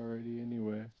knew already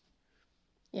anyway.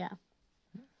 Yeah.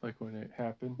 Like when it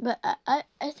happened. But I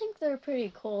think they're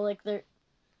pretty cool. Like they're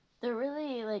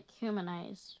really like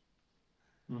humanized.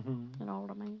 Mm-hmm. You know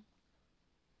what I mean?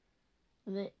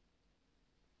 That's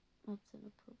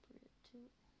inappropriate too.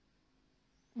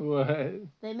 What?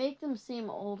 They make them seem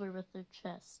older with their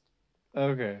chest.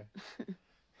 Okay.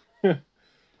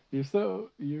 You're so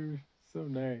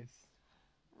nice.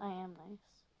 I am nice.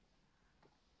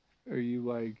 Are you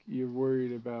like you're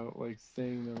worried about like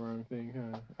saying the wrong thing,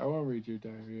 huh? I won't read your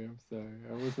diary. I'm sorry.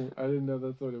 I didn't know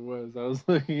that's what it was. I was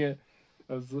looking at.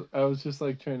 I was just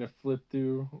like trying to flip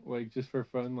through like just for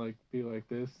fun, like be like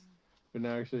this, but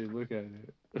now actually look at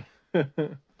it.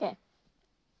 Okay.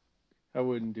 I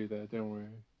wouldn't do that. Don't worry.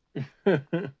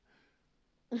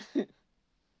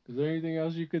 Is there anything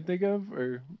else you could think of,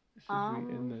 or should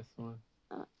we end this one?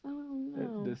 I don't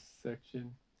know. This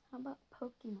section. How about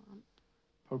Pokemon?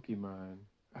 Pokemon.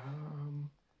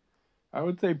 I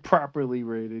would say properly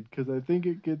rated because I think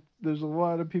there's a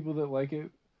lot of people that like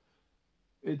it.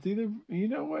 It's either, you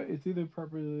know what? It's either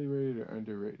properly rated or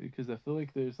underrated because I feel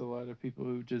like there's a lot of people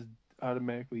who just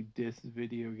automatically diss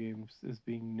video games as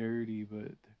being nerdy,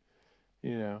 but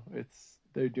you know,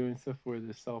 they're doing stuff where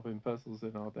they're solving puzzles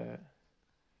and all that.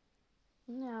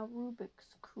 Yeah,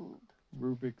 Rubik's Cube.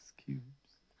 Rubik's cubes.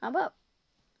 How about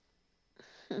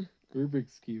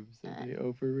Rubik's cubes? Are they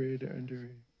overrated or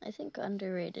underrated? I think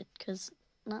underrated because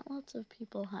not lots of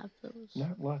people have those.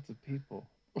 Not lots of people.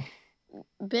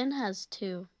 Ben has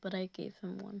 2, but I gave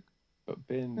him 1. But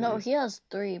Ben. No, he has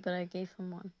 3, but I gave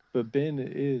him 1. But Ben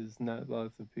is not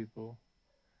lots of people.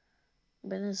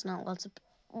 Ben is not lots of.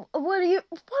 What do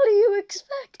you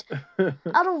expect?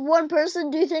 Out of one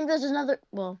person, do you think there's another?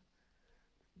 Well,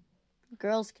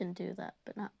 girls can do that,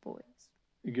 but not boys.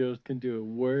 Girls can do it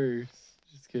worse.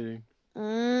 Just kidding.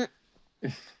 I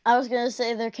was gonna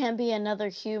say there can be another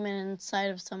human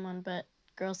inside of someone, but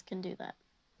girls can do that.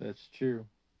 That's true.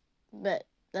 But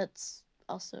that's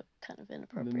also kind of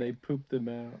inappropriate. And then they poop them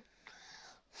out.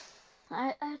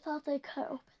 I thought they cut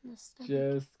open the stomach.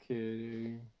 Just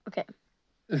kidding. Okay.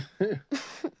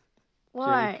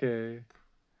 Why? JK.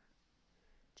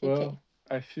 JK. Well,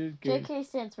 I should get... JK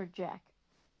stands for Jack.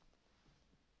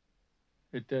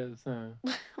 It does, huh?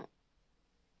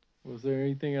 Was there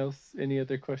anything else? Any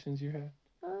other questions you had?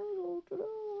 I don't know.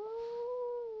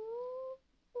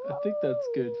 I think that's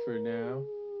good for now.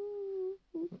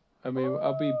 I mean,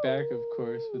 I'll be back, of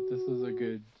course, but this was a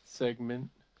good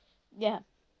segment. Yeah.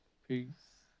 Peace.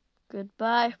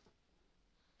 Goodbye.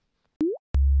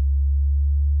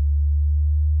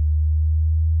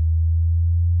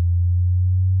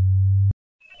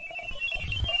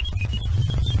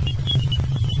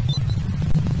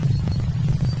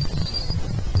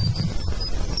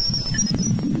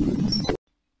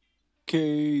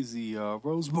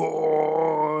 KZR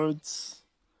Sports.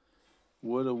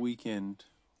 What a weekend.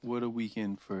 What a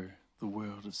weekend for the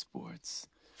world of sports.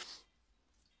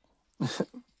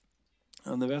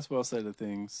 On the basketball side of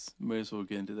things, might as well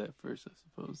get into that first, I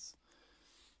suppose.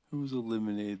 Who was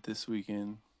eliminated this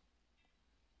weekend?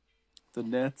 The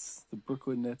Nets, the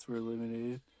Brooklyn Nets were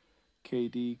eliminated.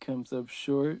 KD comes up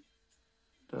short.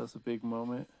 That was a big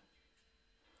moment.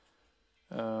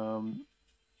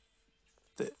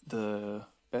 The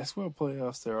basketball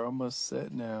playoffs are almost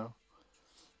set now.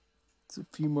 It's a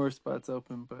few more spots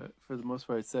open, but for the most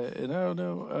part, it's set. And I don't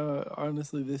know.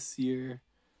 Honestly, this year,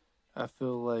 I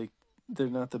feel like they're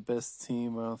not the best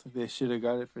team. I don't think they should have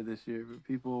got it for this year, but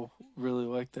people really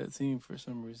like that team for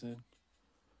some reason.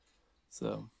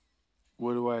 So,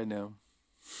 what do I know?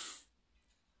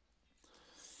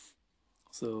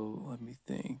 So let me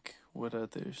think. What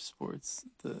other sports?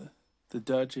 The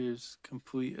Dodgers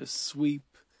complete a sweep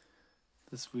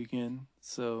this weekend,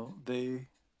 so they're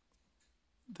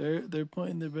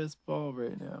playing their best ball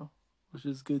right now, which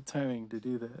is good timing to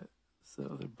do that.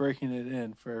 So they're breaking it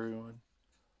in for everyone.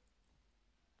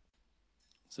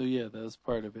 So yeah, that was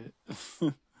part of it.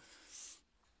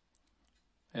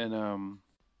 And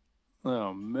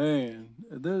oh man,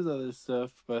 there's other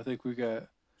stuff, but I think we got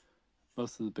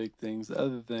most of the big things,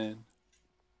 other than,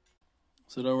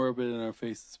 so don't rub it in our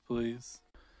faces, please.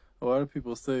 A lot of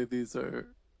people say these are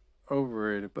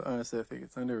overrated, but honestly, I think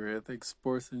it's underrated. I think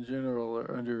sports in general are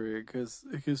underrated because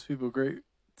it gives people great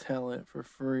talent for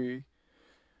free.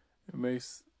 It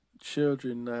makes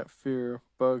children not fear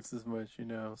bugs as much,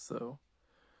 so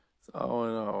it's all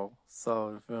in all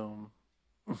solid film.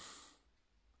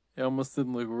 It almost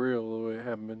didn't look real the way it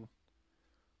happened.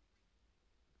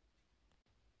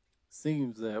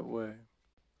 Seems that way.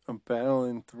 I'm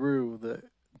battling through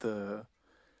the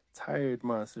tired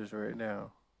monsters right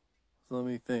now. So let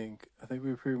me think. I think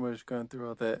we've pretty much gone through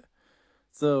all that.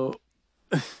 So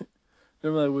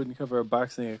normally I wouldn't cover a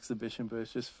boxing exhibition, but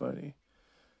it's just funny.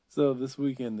 So this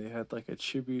weekend they had like a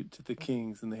tribute to the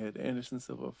Kings, and they had Anderson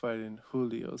Silva fighting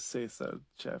Julio Cesar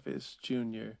Chavez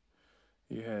Jr.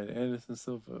 You had Anderson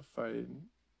Silva fighting,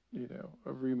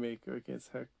 a remake against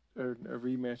or a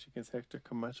rematch against Hector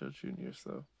Camacho Jr.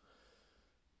 So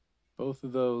both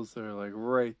of those are like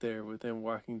right there within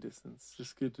walking distance.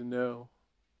 Just good to know.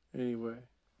 Anyway,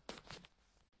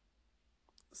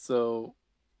 so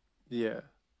yeah,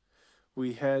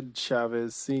 we had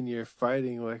Chavez Sr.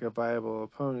 fighting like a viable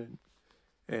opponent,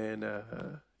 and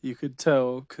you could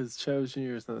tell because Chavez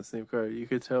Jr. is not the same card. You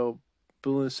could tell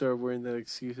Bullen started wearing that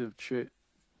exclusive chick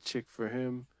for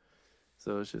him,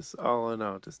 so it's just all in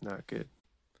all, just not good.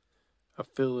 I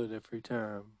feel it every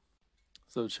time.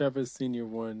 So Chavez Sr.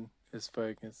 won his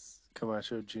fight against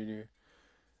Camacho Jr.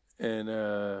 and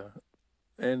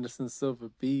Anderson Silva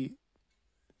beat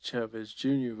Chavez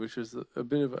Jr., which was a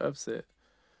bit of an upset.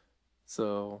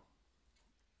 So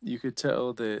you could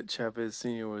tell that Chavez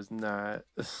Sr. was not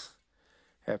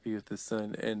happy with his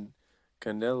son, and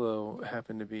Canelo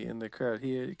happened to be in the crowd.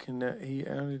 He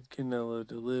outed Canelo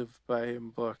to live by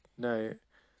him block night.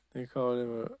 They called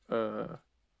him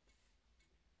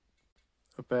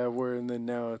a bad word, and then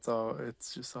now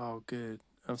it's just all good.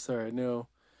 I'm sorry, I know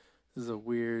this is a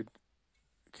weird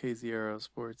KZRO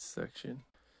sports section,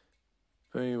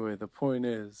 but anyway, the point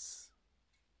is,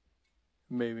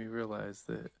 it made me realize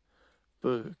that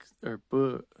books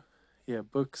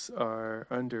are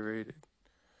underrated.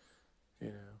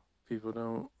 People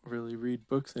don't really read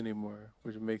books anymore,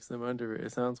 which makes them underrated.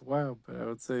 It sounds wild, but I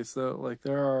would say so. Like,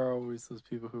 there are always those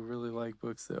people who really like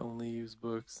books that only use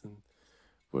books, and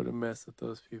what a mess with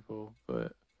those people.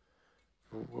 But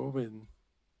for women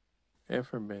and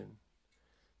for men,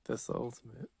 that's the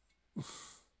ultimate.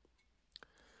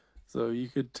 So you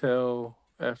could tell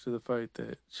after the fight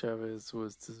that Chavez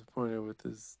was disappointed with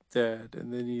his dad,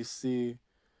 and then you see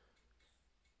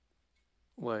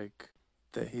like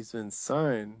that he's been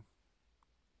signed,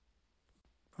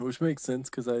 which makes sense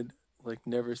because I like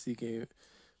never see game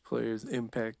players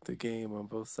impact the game on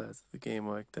both sides of the game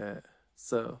like that.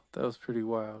 So that was pretty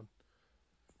wild.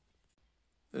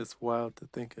 It's wild to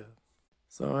think of.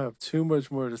 So I don't have too much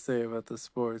more to say about the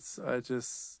sports. I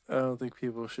don't think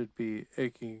people should be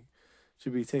taking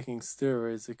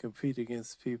steroids to compete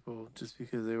against people just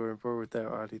because they were bored with that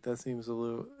Audi. That seems a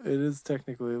little. It is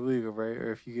technically illegal, right?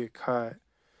 Or if you get caught,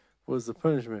 what's the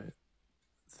punishment?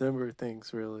 Similar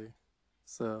things, really.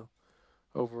 So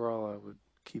overall, I would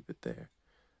keep it there.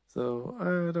 So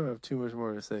I don't have too much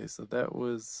more to say. So that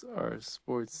was our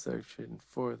sports section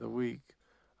for the week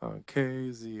on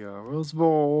KZRO Sports.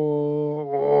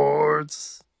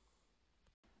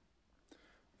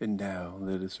 And now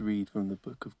let us read from the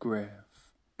Book of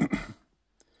Graph.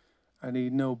 I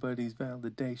need nobody's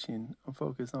validation. I'm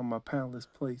focused on my palace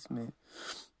placement.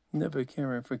 Never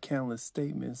caring for countless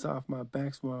statements. Off my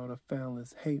back's where all the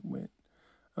foulest hate went.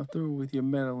 I'm through with your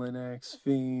meddling axe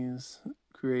fiends,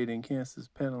 creating cancers,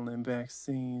 peddling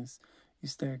vaccines. You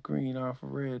stack green off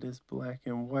red, it's black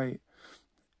and white.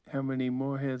 How many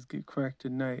more heads get cracked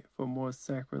tonight for more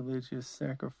sacrilegious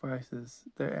sacrifices?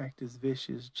 Their act is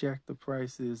vicious, jack the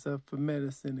prices up for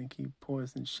medicine and keep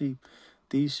poison sheep.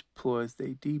 These ploys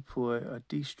they deploy are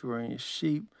destroying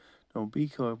sheep. Don't be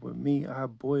caught with me, I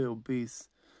boil beasts.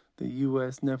 The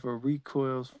U.S. never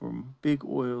recoils from big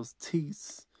oil's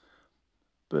teeth.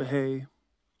 But hey,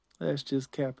 that's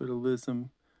just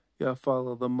capitalism. Y'all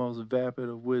follow the most vapid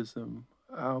of wisdom.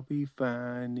 I'll be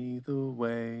fine either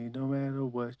way, no matter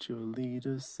what your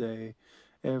leaders say.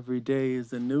 Every day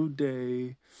is a new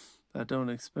day. I don't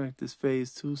expect this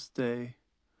phase to stay.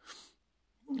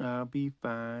 I'll be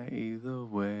fine either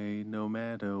way, no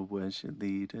matter what your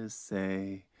leaders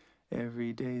say.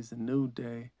 Every day's a new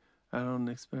day. I don't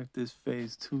expect this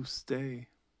phase to stay.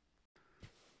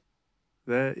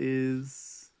 That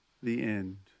is the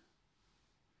end.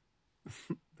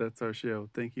 That's our show.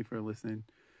 Thank you for listening.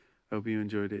 I hope you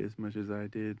enjoyed it as much as I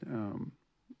did.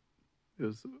 It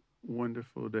was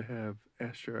wonderful to have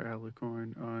Astro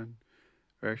Alicorn on.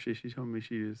 Or actually, she told me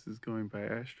she just is going by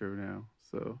Astro now.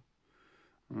 So,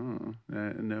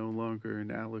 no longer an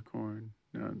Alicorn.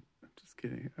 No, I'm just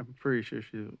kidding. I'm pretty sure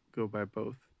she'll go by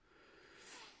both.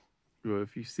 Well,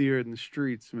 if you see her in the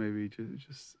streets, maybe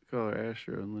just call her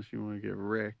Astro unless you want to get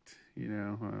wrecked. I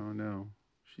don't know.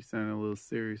 She sounded a little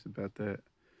serious about that.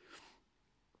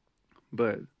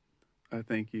 But I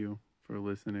thank you for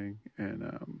listening,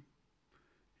 and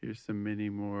here's some many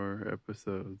more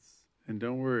episodes. And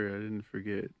don't worry, I didn't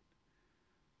forget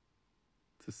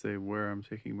to say where I'm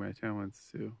taking my talents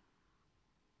to.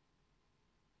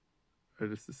 I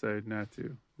just decided not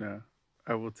to. No,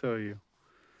 I will tell you.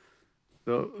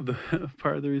 The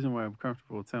part of the reason why I'm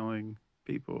comfortable telling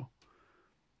people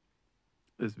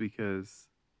is because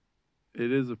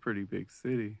it is a pretty big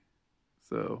city.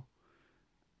 So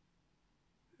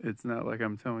it's not like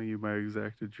I'm telling you my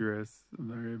exact address. I'm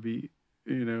not gonna be,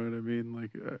 you know what I mean?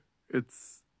 Like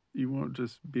it's you won't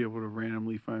just be able to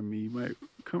randomly find me. You might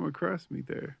come across me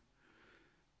there,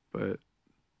 but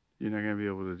you're not gonna be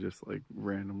able to just like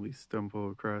randomly stumble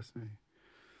across me.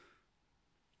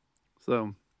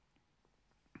 So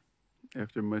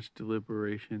after much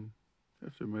deliberation,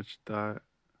 after much thought,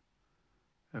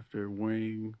 after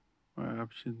weighing my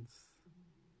options,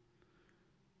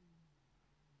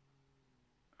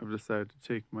 I've decided to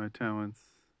take my talents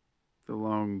to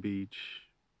Long Beach.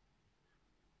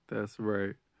 That's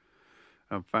right.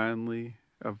 I've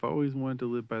always wanted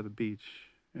to live by the beach,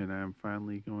 and I'm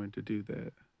finally going to do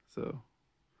that. So,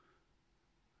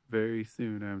 very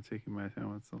soon I'm taking my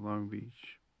talents to Long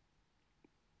Beach.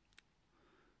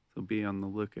 So be on the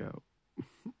lookout.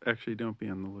 Actually, don't be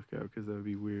on the lookout because that would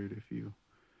be weird if you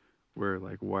were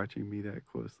like watching me that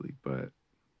closely. But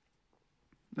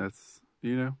that's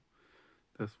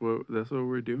that's what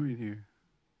we're doing here.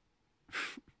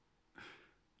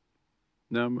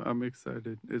 No, I'm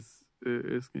excited. It's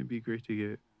gonna be great to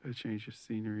get a change of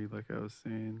scenery. Like I was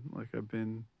saying, like I've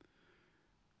been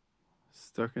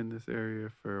stuck in this area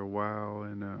for a while,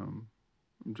 and I'm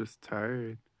just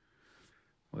tired.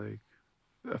 Like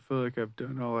I feel like I've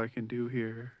done all I can do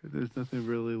here. There's nothing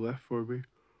really left for me.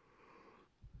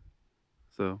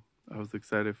 So I was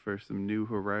excited for some new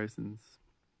horizons.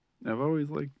 I've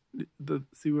always liked the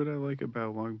see what I like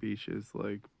about Long Beach is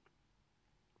like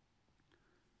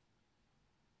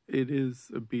it is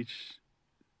a beach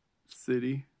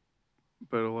city,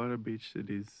 but a lot of beach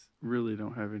cities really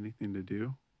don't have anything to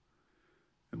do.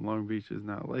 And Long Beach is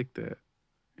not like that.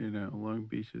 Long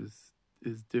Beach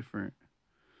is different.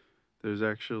 There's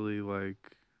actually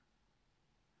like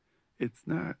it's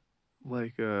not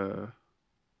like a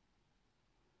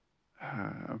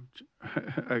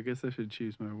I guess I should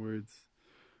choose my words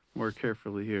more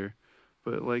carefully here.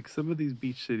 But like some of these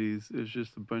beach cities is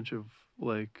just a bunch of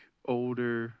like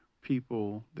older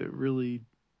people that really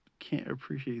can't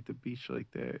appreciate the beach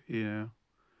like that. It's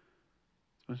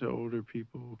a bunch of older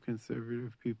people,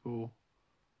 conservative people.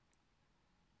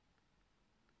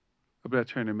 I'm not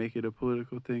trying to make it a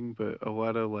political thing, but a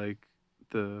lot of like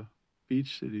the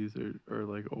beach cities are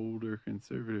like older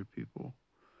conservative people.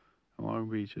 Long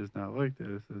Beach is not like that.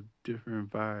 It's a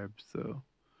different vibe. So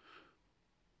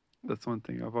that's one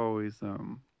thing I've always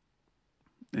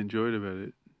enjoyed about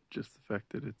it. Just the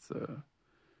fact that it's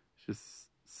just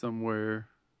somewhere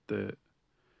that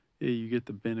yeah, you get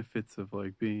the benefits of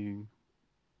like being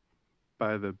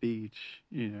by the beach,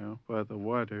 by the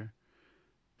water,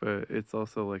 but it's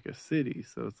also like a city,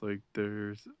 so it's like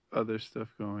there's other stuff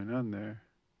going on there.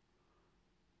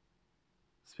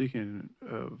 Speaking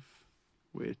of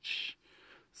which,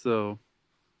 so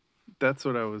that's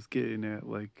what I was getting at.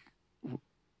 Like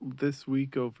this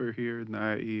week over here in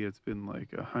the IE, it's been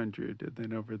like 100, and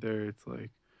then over there it's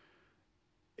like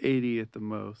 80 at the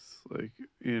most. Like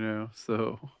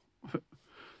so the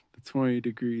 20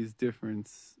 degrees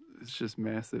difference is just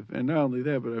massive. And not only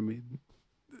that, but I mean,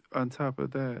 on top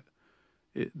of that,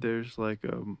 there's like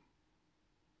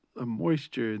a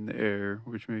moisture in the air,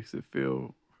 which makes it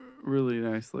feel really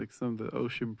nice, like some of the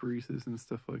ocean breezes and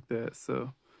stuff like that.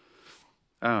 So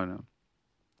I don't know.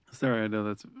 Sorry, I know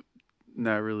that's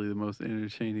not really the most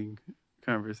entertaining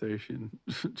conversation,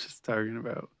 just talking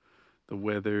about the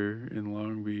weather in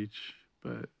Long Beach.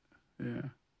 But yeah,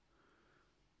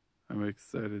 I'm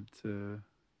excited to,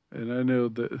 and I know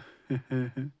that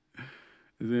it's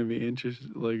gonna be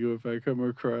interesting. Like if I come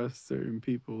across certain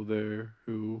people there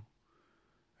who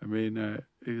I may not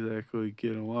exactly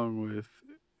get along with,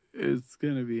 it's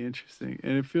gonna be interesting,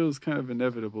 and it feels kind of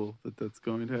inevitable that that's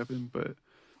going to happen. But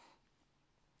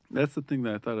that's the thing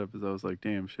that I thought of is I was like,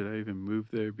 damn, should I even move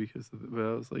there because of the, but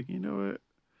I was like, you know what?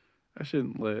 I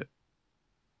shouldn't let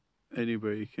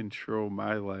anybody control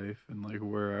my life and like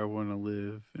where I want to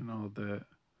live and all that.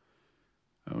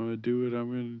 I'm gonna do what I'm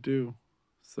gonna do.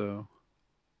 So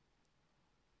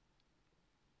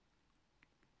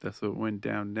that's what went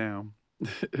down now.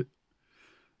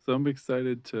 So I'm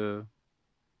excited to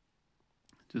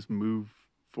just move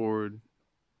forward.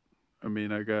 I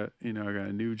mean, I got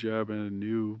a new job and a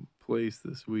new place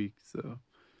this week. So,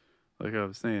 like I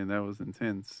was saying, that was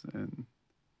intense. And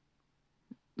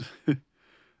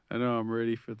I know I'm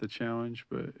ready for the challenge,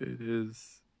 but it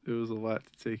was a lot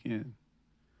to take in.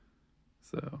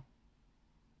 So,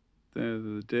 at the end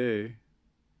of the day,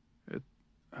 it,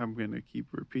 I'm going to keep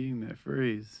repeating that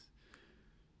phrase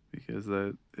because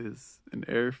that is an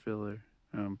air filler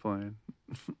I'm playing.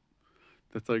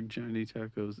 That's like Johnny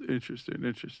Taco's interesting,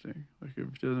 interesting. Like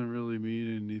it doesn't really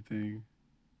mean anything.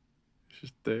 It's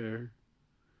just there.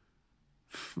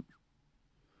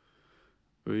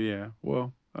 But yeah,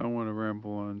 well, I don't want to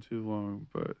ramble on too long,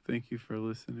 but thank you for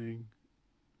listening.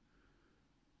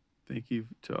 Thank you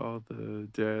to all the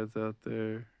dads out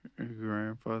there and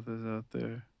grandfathers out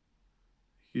there.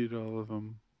 Thank you to all of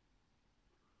them.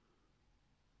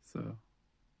 So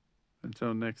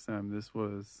until next time, this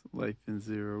was Life in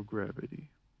Zero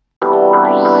Gravity.